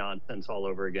collusion nonsense all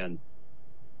over again.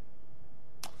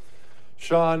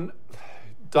 Sean,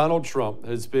 Donald Trump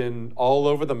has been all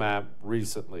over the map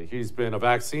recently. He's been a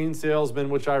vaccine salesman,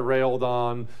 which I railed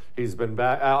on. He's been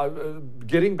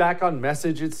getting back on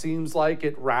message, it seems like,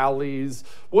 at rallies.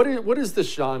 What is the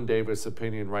Sean Davis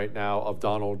opinion right now of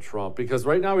Donald Trump? Because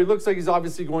right now he looks like he's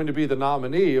obviously going to be the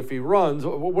nominee if he runs.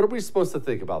 What are we supposed to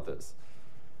think about this?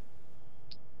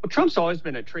 Well, Trump's always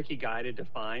been a tricky guy to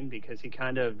define because he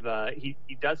kind of he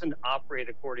doesn't operate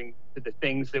according to the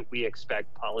things that we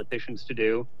expect politicians to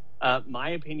do.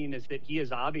 My opinion is that he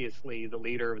is obviously the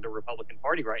leader of the Republican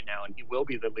Party right now, and he will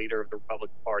be the leader of the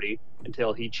Republican Party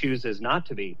until he chooses not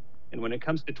to be. And when it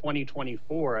comes to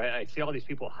 2024, I see all these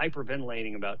people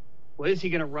hyperventilating about, well, is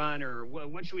he going to run, or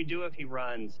what should we do if he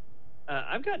runs?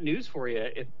 I've got news for you.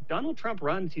 If Donald Trump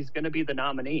runs, he's going to be the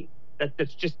nominee.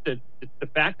 That's just the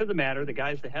fact of the matter. The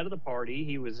guy's the head of the party.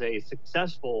 He was a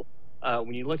successful,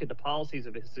 when you look at the policies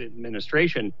of his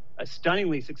administration, a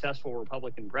stunningly successful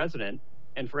Republican president.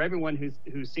 And for everyone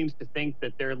who seems to think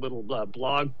that their little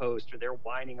blog post or their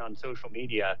whining on social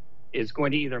media is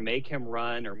going to either make him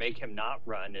run or make him not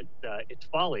run, it's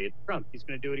folly. It's Trump. He's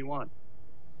going to do what he wants.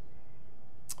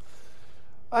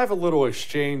 I have a little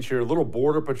exchange here, a little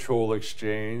Border Patrol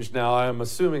exchange. Now, I'm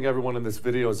assuming everyone in this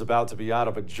video is about to be out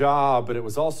of a job, but it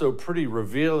was also pretty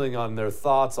revealing on their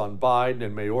thoughts on Biden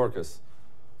and Mayorkas.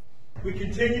 We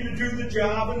continue to do the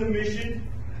job and the mission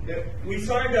that we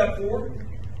signed up for.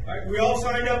 Right, we all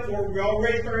signed up for it. We all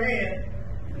raised our hand.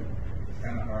 It's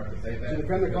kind of hard to say that. To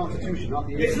defend the Constitution, not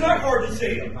the... It's not hard to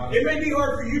say it. It may be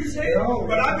hard for you to say it,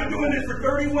 but I've been doing this for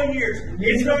 31 years.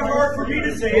 It's not hard for me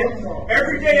to say it.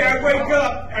 Every day I wake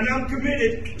up and I'm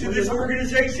committed to this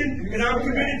organization, and I'm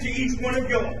committed to each one of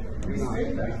y'all. We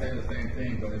say the same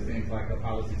thing, but it seems like the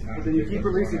policy's kind of... Then you keep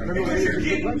releasing criminal aliens in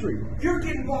the country. You're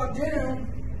getting bogged down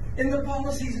in the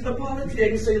policies and the politics.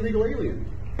 You say illegal alien.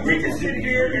 We can sit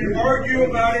here and argue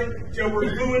about it till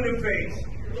we're blue in the face,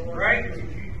 right?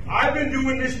 I've been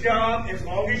doing this job as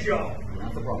long as y'all.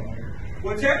 That's the problem.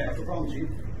 What's that? That's the problem, Chief.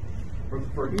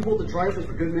 For evil to triumph is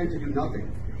for good men to do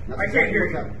nothing. I can't hear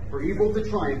you. For evil to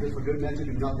triumph is for good men to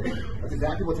do nothing. That's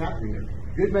exactly what's happening here.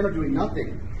 Good men are doing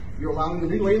nothing. You're allowing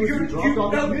illegal aliens to be dropped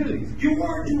off in communities. You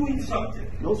are doing something.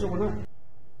 No, sir, we're not.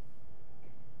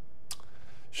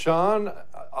 Sean,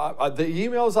 the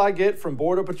emails I get from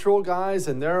Border Patrol guys,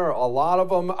 and there are a lot of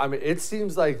them, I mean, it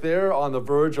seems like they're on the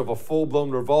verge of a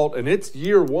full-blown revolt, and it's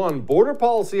year one. Border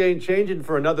policy ain't changing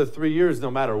for another 3 years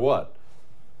no matter what.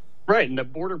 Right, and the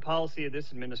border policy of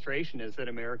this administration is that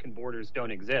American borders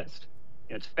don't exist.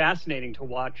 It's fascinating to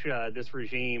watch this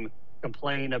regime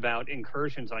complain about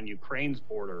incursions on Ukraine's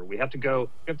border. We have to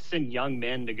send young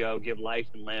men to go give life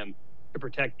and limb to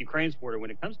protect Ukraine's border.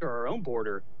 When it comes to our own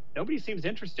border, nobody seems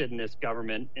interested in this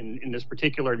government, in this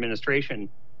particular administration,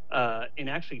 in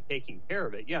actually taking care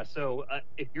of it. Yeah, so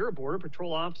if you're a Border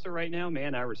Patrol officer right now,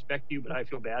 man, I respect you, but I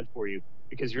feel bad for you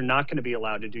because you're not going to be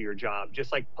allowed to do your job.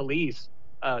 Just like police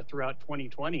throughout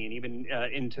 2020 and even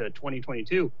into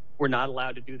 2022 were not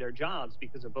allowed to do their jobs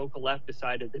because the vocal left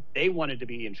decided that they wanted to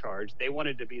be in charge, they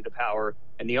wanted to be the power,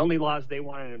 and the only laws they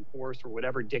wanted to enforce were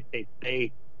whatever dictate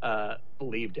they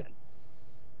believed in.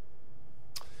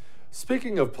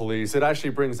 Speaking of police, it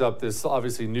actually brings up this,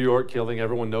 obviously, New York killing.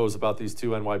 Everyone knows about these two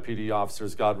NYPD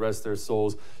officers, God rest their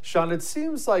souls. Sean, it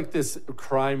seems like this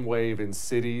crime wave in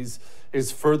cities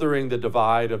is furthering the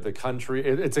divide of the country.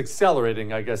 It's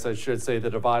accelerating, I guess I should say, the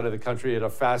divide of the country at a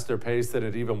faster pace than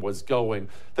it even was going.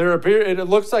 It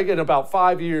looks like in about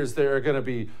 5 years, there are going to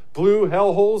be blue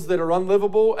hellholes that are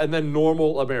unlivable and then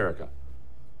normal America.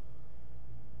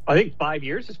 I think 5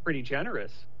 years is pretty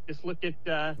generous. Just look at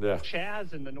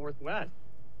Chaz in the Northwest.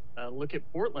 Look at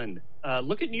Portland.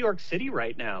 Look at New York City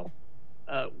right now.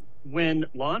 When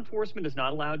law enforcement is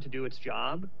not allowed to do its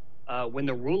job, when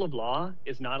the rule of law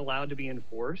is not allowed to be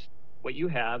enforced, what you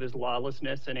have is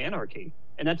lawlessness and anarchy.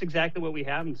 And that's exactly what we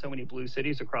have in so many blue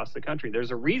cities across the country.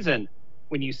 There's a reason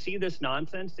when you see this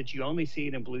nonsense that you only see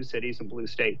it in blue cities and blue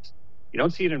states. You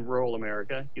don't see it in rural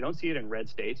America. You don't see it in red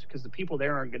states because the people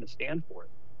there aren't going to stand for it.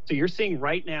 So you're seeing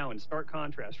right now, in stark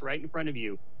contrast, right in front of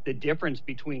you, the difference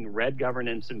between red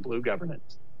governance and blue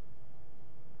governance.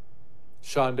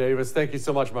 Sean Davis, thank you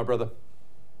so much, my brother.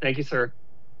 Thank you, sir.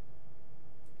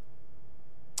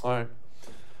 All right.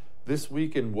 This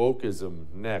Week in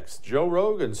Wokeism next. Joe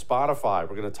Rogan, Spotify.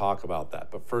 We're going to talk about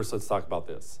that. But first, let's talk about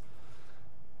this.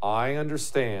 I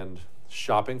understand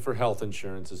shopping for health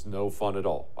insurance is no fun at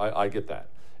all. I get that.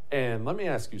 And let me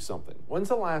ask you something. When's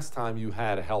the last time you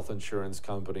had a health insurance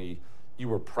company you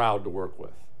were proud to work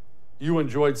with? You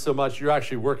enjoyed so much, you're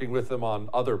actually working with them on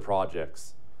other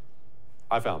projects.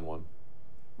 I found one.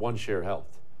 OneShare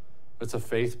Health. It's a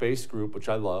faith-based group, which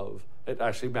I love. It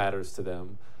actually matters to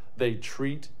them. They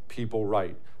treat people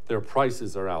right. Their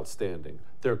prices are outstanding.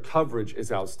 Their coverage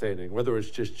is outstanding. Whether it's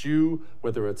just you,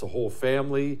 whether it's a whole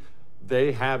family,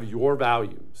 they have your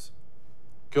values.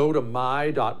 Go to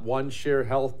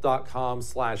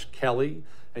my.onesharehealth.com/Kelly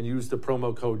and use the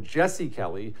promo code Jesse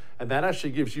Kelly, and that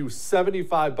actually gives you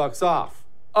 $75 off.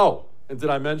 Oh, and did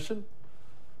I mention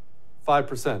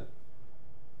 5%?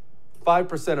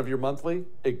 5% of your monthly,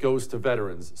 it goes to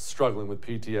veterans struggling with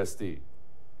PTSD.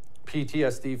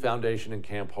 PTSD Foundation and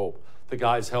Camp Hope, the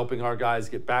guys helping our guys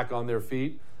get back on their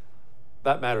feet,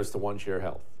 that matters to OneShare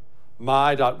Health.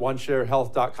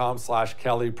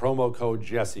 my.onesharehealth.com/Kelly, promo code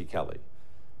Jesse Kelly.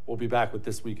 We'll be back with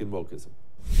This Week in Wokeism.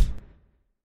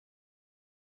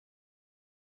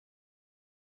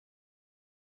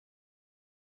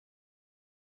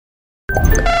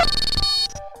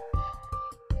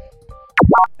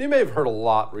 You may have heard a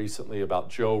lot recently about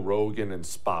Joe Rogan and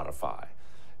Spotify.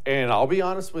 And I'll be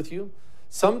honest with you,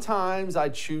 sometimes I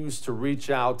choose to reach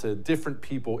out to different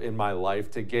people in my life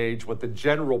to gauge what the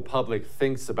general public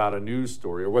thinks about a news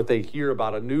story or what they hear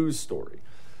about a news story.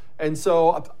 And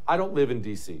so I don't live in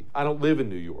D.C. I don't live in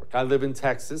New York. I live in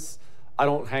Texas. I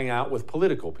don't hang out with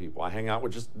political people. I hang out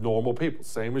with just normal people,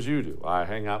 same as you do. I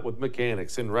hang out with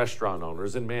mechanics and restaurant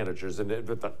owners and managers, and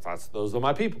those are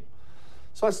my people.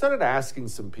 So I started asking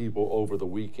some people over the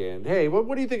weekend, hey,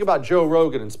 what do you think about Joe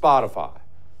Rogan and Spotify?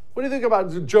 What do you think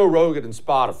about Joe Rogan and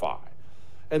Spotify?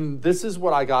 And this is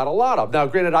what I got a lot of. Now,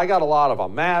 granted, I got a lot of,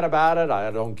 I'm mad about it,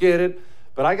 I don't get it,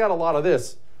 but I got a lot of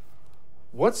this.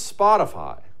 What's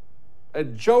Spotify?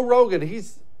 And Joe Rogan,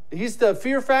 he's the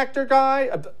Fear Factor guy.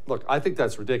 Look, I think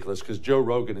that's ridiculous because Joe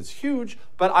Rogan is huge,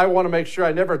 but I want to make sure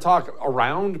I never talk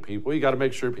around people. You got to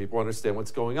make sure people understand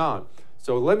what's going on.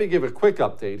 So let me give a quick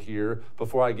update here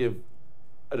before I give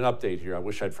an update here. I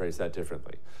wish I'd phrase that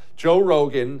differently. Joe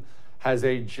Rogan has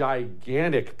a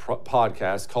gigantic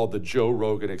podcast called The Joe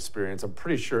Rogan Experience. I'm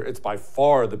pretty sure it's by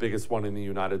far the biggest one in the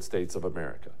United States of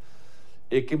America.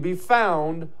 It can be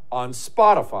found on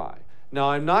Spotify. Now,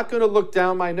 I'm not going to look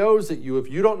down my nose at you if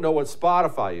you don't know what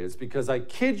Spotify is, because I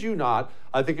kid you not,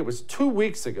 I think it was 2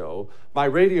 weeks ago, my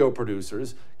radio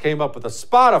producers came up with a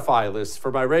Spotify list for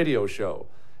my radio show.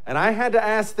 And I had to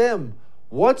ask them,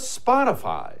 what's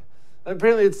Spotify?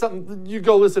 Apparently, it's something you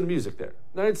go listen to music there.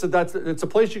 Right? So it's a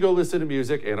place you go listen to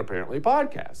music and apparently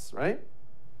podcasts, right?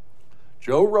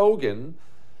 Joe Rogan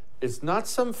is not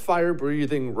some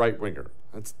fire-breathing right-winger.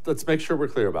 Let's make sure we're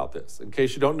clear about this, in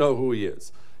case you don't know who he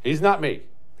is. He's not me.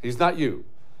 He's not you.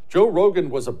 Joe Rogan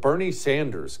was a Bernie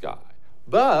Sanders guy.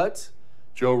 But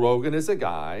Joe Rogan is a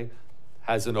guy,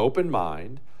 has an open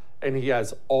mind, and he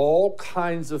has all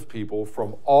kinds of people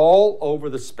from all over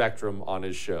the spectrum on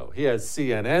his show. He has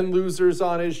CNN losers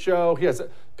on his show. He has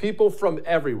people from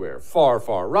everywhere, far,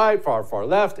 far right, far, far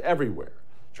left, everywhere.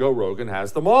 Joe Rogan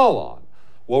has them all on.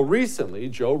 Well, recently,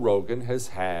 Joe Rogan has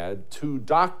had 2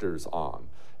 doctors on.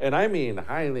 And I mean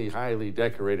highly, highly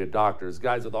decorated doctors,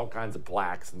 guys with all kinds of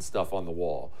plaques and stuff on the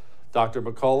wall. Dr.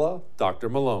 McCullough, Dr.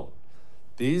 Malone.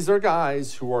 These are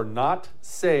guys who are not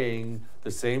saying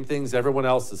the same things everyone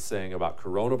else is saying about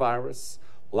coronavirus,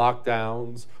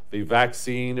 lockdowns, the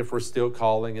vaccine, if we're still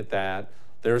calling it that.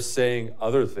 They're saying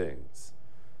other things.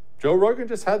 Joe Rogan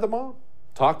just had them on.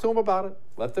 Talk to them about it.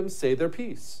 Let them say their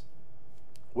piece.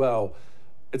 Well,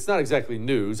 it's not exactly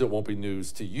news. It won't be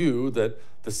news to you that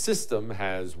the system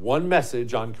has one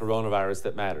message on coronavirus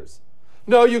that matters.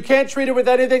 No, you can't treat it with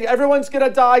anything. Everyone's going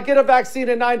to die. Get a vaccine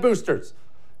and 9 boosters.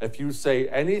 If you say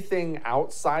anything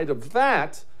outside of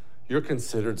that, you're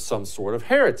considered some sort of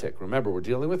heretic. Remember, we're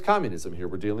dealing with communism here.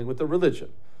 We're dealing with a religion.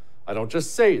 I don't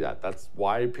just say that. That's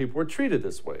why people are treated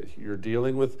this way. You're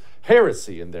dealing with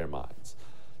heresy in their minds.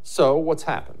 So what's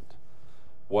happened?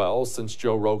 Well, since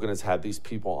Joe Rogan has had these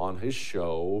people on his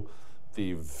show,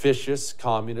 the vicious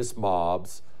communist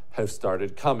mobs have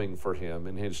started coming for him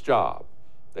in his job.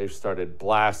 They've started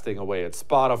blasting away at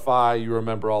Spotify. You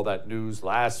remember all that news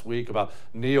last week about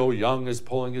Neil Young is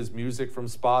pulling his music from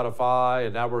Spotify,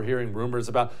 and now we're hearing rumors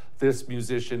about this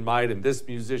musician might and this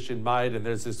musician might, and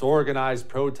there's this organized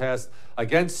protest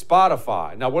against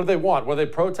Spotify. Now, what do they want? What are they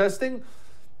protesting?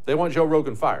 They want Joe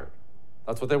Rogan fired.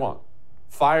 That's what they want.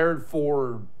 Fired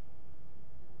for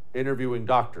interviewing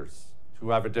doctors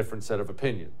who have a different set of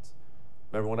opinions.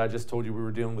 Remember when I just told you we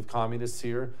were dealing with communists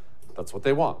here? That's what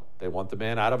they want. They want the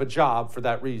man out of a job for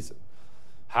that reason.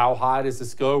 How high does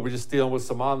this go? We're just dealing with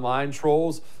some online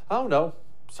trolls? I don't know.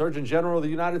 Surgeon General of the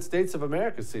United States of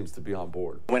America seems to be on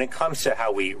board. When it comes to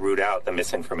how we root out the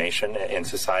misinformation in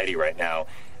society right now,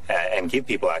 and give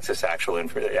people access to actual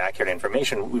accurate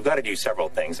information, we've got to do several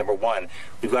things. Number one,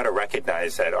 we've got to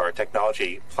recognize that our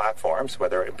technology platforms,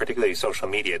 whether particularly social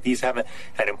media, these have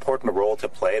an important role to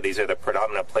play. These are the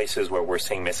predominant places where we're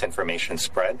seeing misinformation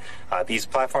spread. These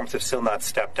platforms have still not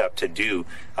stepped up to do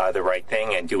the right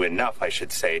thing and do enough, I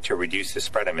should say, to reduce the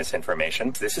spread of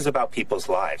misinformation. This is about people's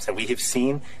lives, and we have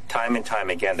seen time and time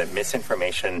again that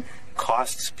misinformation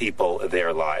costs people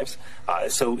their lives.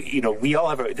 So, we all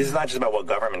have this is not just about what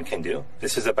government can do.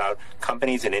 This is about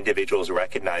companies and individuals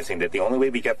recognizing that the only way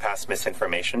we get past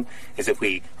misinformation is if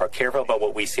we are careful about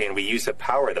what we say and we use the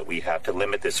power that we have to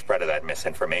limit the spread of that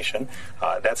misinformation.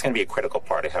 That's going to be a critical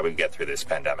part of how we get through this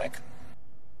pandemic.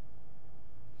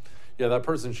 Yeah, that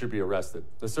person should be arrested.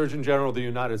 The Surgeon General of the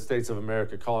United States of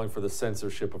America calling for the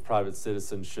censorship of private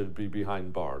citizens should be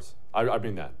behind bars. I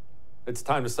mean that. It's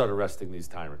time to start arresting these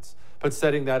tyrants. But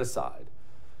setting that aside,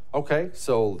 okay,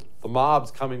 so the mob's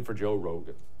coming for Joe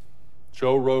Rogan.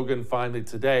 Joe Rogan finally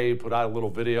today put out a little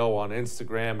video on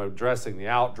Instagram addressing the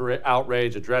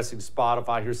outrage, addressing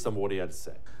Spotify. Here's some of what he had to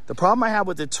say. The problem I have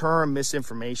with the term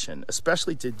misinformation,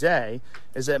 especially today,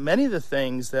 is that many of the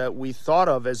things that we thought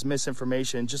of as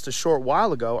misinformation just a short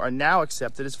while ago are now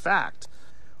accepted as fact.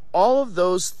 All of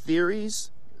those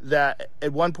theories that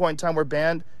at one point in time were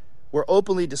banned were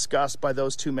openly discussed by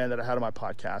those 2 men that I had on my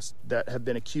podcast that have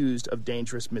been accused of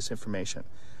dangerous misinformation.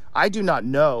 I do not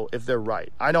know if they're right.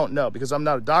 I don't know, because I'm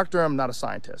not a doctor, I'm not a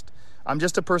scientist. I'm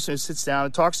just a person who sits down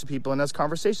and talks to people and has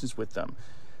conversations with them.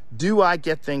 Do I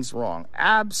get things wrong?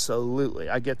 Absolutely,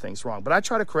 I get things wrong, but I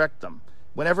try to correct them.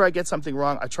 Whenever I get something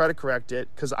wrong, I try to correct it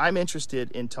because I'm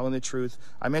interested in telling the truth.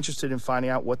 I'm interested in finding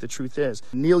out what the truth is.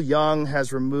 Neil Young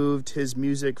has removed his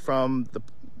music from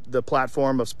the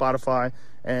platform of Spotify,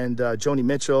 and Joni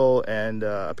Mitchell, and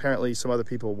apparently some other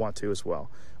people want to as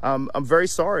well. I'm very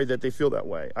sorry that they feel that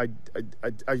way. I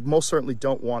most certainly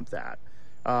don't want that.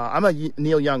 I'm a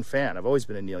Neil Young fan. I've always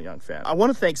been a Neil Young fan. I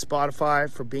want to thank Spotify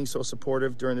for being so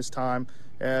supportive during this time,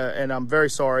 and I'm very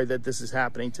sorry that this is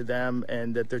happening to them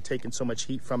and that they're taking so much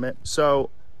heat from it.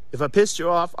 So if I pissed you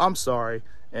off, I'm sorry.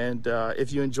 And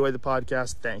if you enjoy the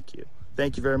podcast, thank you.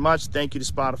 Thank you very much. Thank you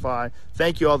to Spotify.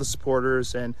 Thank you all the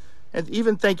supporters, and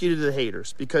even thank you to the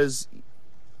haters, because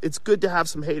it's good to have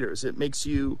some haters. It makes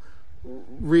you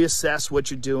reassess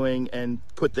what you're doing and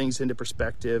put things into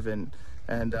perspective, and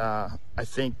I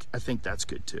think that's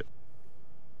good too.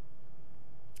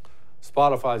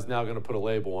 Spotify is now going to put a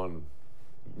label on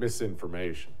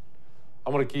misinformation. I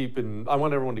want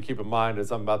everyone to keep in mind,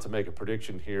 as I'm about to make a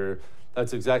prediction here,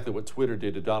 that's exactly what Twitter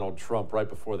did to Donald Trump right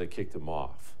before they kicked him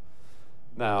off.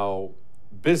 Now,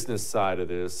 business side of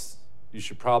this, you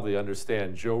should probably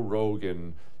understand Joe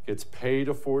Rogan gets paid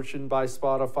a fortune by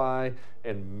Spotify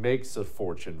and makes a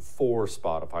fortune for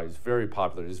Spotify. He's very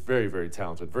popular. He's very, very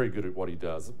talented, very good at what he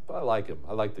does. I like him.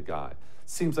 I like the guy.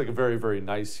 Seems like a very, very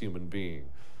nice human being.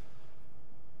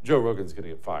 Joe Rogan's going to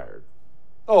get fired.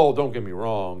 Oh, don't get me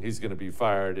wrong. He's going to be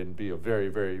fired and be a very,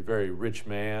 very, very rich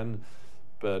man.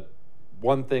 But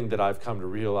one thing that I've come to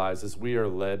realize is we are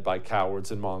led by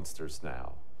cowards and monsters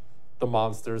now. The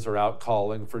monsters are out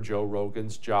calling for Joe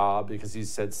Rogan's job because he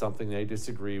said something they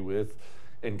disagree with,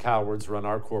 and cowards run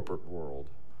our corporate world.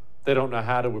 They don't know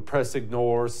how to press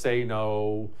ignore, say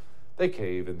no. They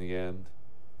cave in the end.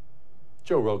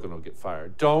 Joe Rogan will get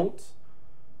fired. Don't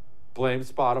blame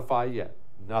Spotify yet.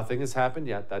 Nothing has happened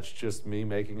yet. That's just me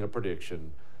making a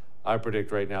prediction. I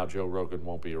predict right now Joe Rogan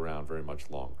won't be around very much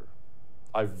longer.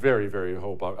 I very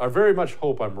much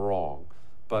hope I'm wrong,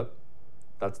 but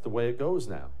that's the way it goes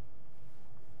now.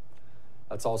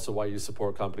 That's also why you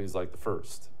support companies like The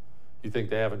First. You think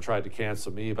they haven't tried to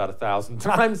cancel me about 1,000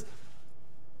 times?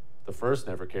 The First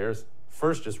never cares.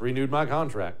 First just renewed my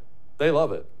contract. They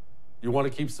love it. You want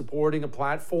to keep supporting a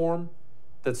platform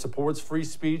that supports free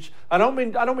speech? I don't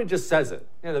mean just says it.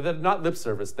 They're not lip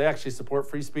service. They actually support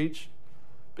free speech.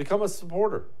 Become a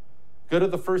supporter. Go to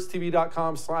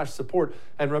thefirstTV.com/support.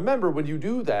 And remember, when you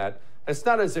do that, it's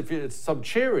not as if it's some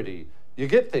charity. You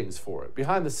get things for it.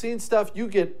 Behind the scenes stuff, you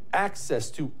get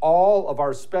access to all of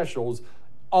our specials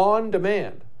on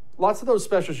demand. Lots of those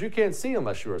specials you can't see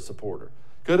unless you're a supporter.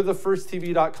 Go to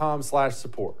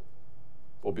thefirstTV.com/support.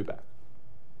 We'll be back.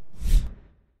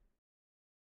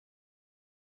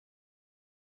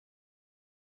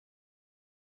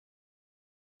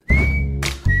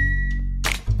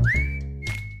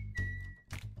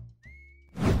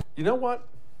 You know what?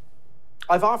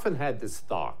 I've often had this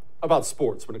thought about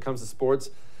sports. When it comes to sports,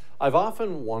 I've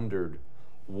often wondered,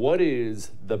 what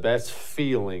is the best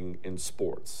feeling in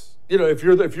sports? If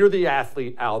you're the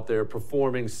athlete out there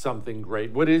performing something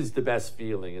great, what is the best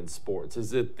feeling in sports?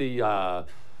 Is it the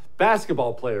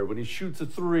basketball player when he shoots a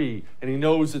three and he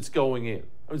knows it's going in?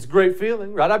 It's a great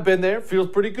feeling, right? I've been there. Feels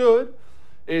pretty good.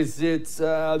 Is it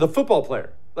the football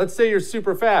player? Let's say you're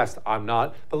super fast. I'm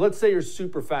not, but let's say you're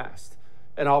super fast.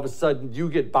 And all of a sudden you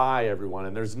get by everyone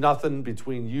and there's nothing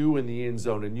between you and the end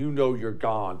zone and you know you're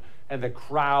gone and the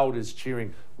crowd is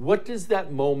cheering. What does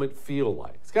that moment feel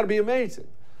like? It's got to be amazing.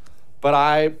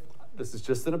 But this is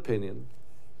just an opinion.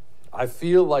 I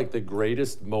feel like the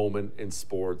greatest moment in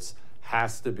sports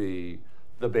has to be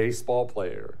the baseball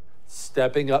player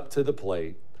stepping up to the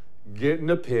plate, getting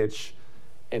a pitch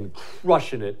and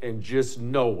crushing it and just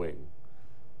knowing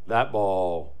that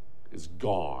ball is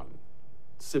gone.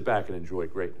 Sit back and enjoy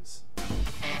greatness.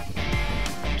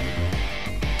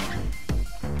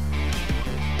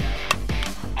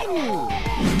 Oh.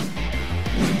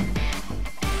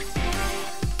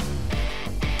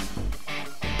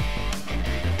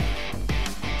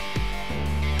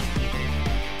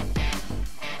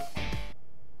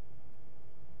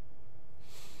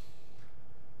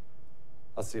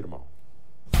 I'll see you tomorrow.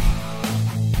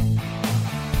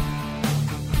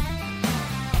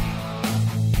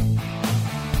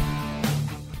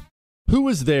 Who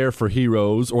is there for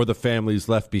heroes or the families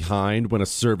left behind when a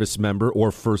service member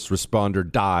or first responder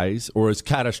dies or is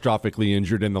catastrophically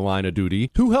injured in the line of duty?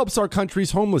 Who helps our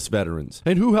country's homeless veterans?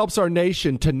 And who helps our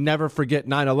nation to never forget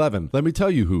 9/11? Let me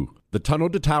tell you who. The Tunnel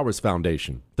to Towers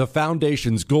Foundation. The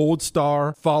foundation's Gold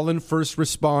Star, Fallen First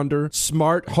Responder,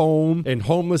 Smart Home, and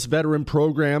Homeless Veteran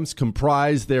programs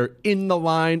comprise their In the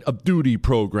Line of Duty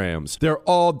programs. They're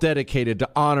all dedicated to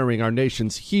honoring our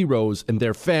nation's heroes and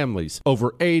their families.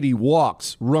 Over 80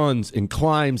 walks, runs, and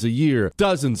climbs a year,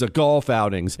 dozens of golf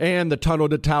outings, and the Tunnel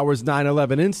to Towers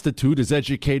 9/11 Institute is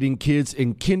educating kids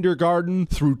in kindergarten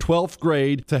through 12th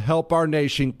grade to help our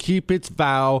nation keep its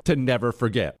vow to never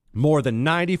forget. More than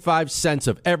 95 cents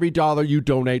of every dollar you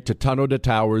donate to Tunnel to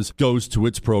Towers goes to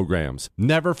its programs.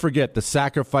 Never forget the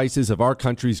sacrifices of our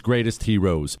country's greatest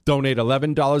heroes. Donate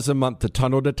 $11 a month to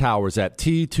Tunnel to Towers at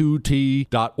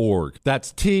T2T.org.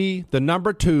 That's T2T.org.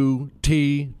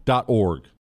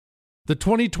 The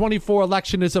 2024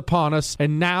 election is upon us,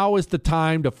 and now is the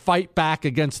time to fight back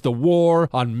against the war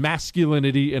on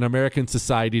masculinity in American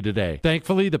society today.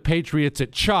 Thankfully, the patriots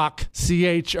at CHOQ,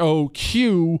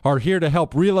 C-H-O-Q, are here to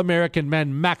help real American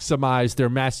men maximize their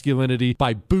masculinity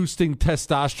by boosting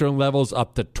testosterone levels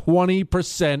up to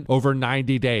 20% over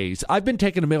 90 days. I've been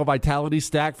taking a male vitality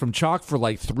stack from CHOQ for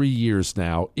like 3 years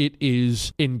now. It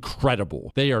is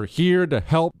incredible. They are here to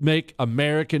help make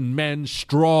American men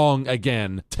strong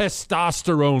again, testosterone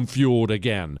fueled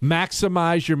again.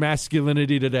 Maximize your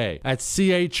masculinity today at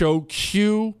CHOQ.com.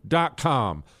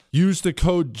 Use the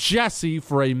code Jesse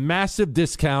for a massive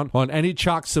discount on any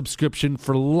CHOQ subscription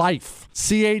for life.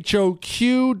 CHOQ.com,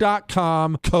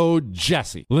 code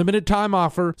Jesse. Limited time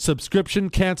offer, subscription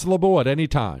cancelable at any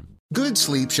time. Good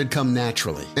sleep should come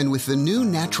naturally, and with the new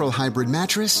Natural Hybrid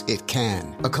mattress, it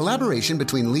can. A collaboration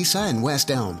between Lisa and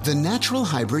West Elm, the Natural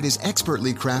Hybrid is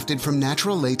expertly crafted from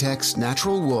natural latex,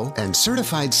 natural wool, and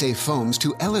certified safe foams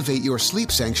to elevate your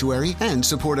sleep sanctuary and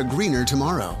support a greener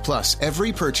tomorrow. Plus,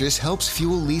 every purchase helps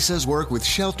fuel Lisa's work with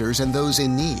shelters and those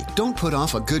in need. Don't put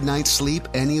off a good night's sleep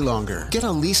any longer. Get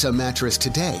a Lisa mattress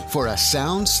today for a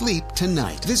sound sleep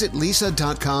tonight. Visit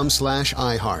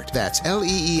lisa.com/iHeart. That's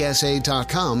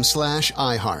LEESA.com/iHeart.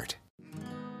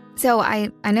 So I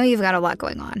know you've got a lot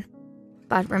going on,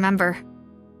 but remember,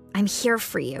 I'm here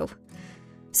for you.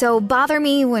 So bother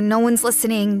me when no one's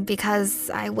listening, because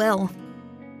I will.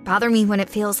 Bother me when it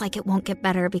feels like it won't get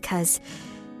better, because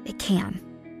it can.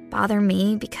 Bother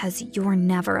me because you're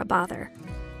never a bother.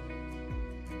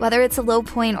 Whether it's a low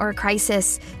point or a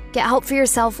crisis, get help for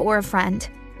yourself or a friend.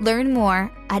 Learn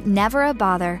more at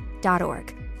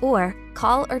neverabother.org or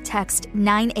call or text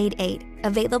 988,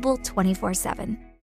 available 24/7.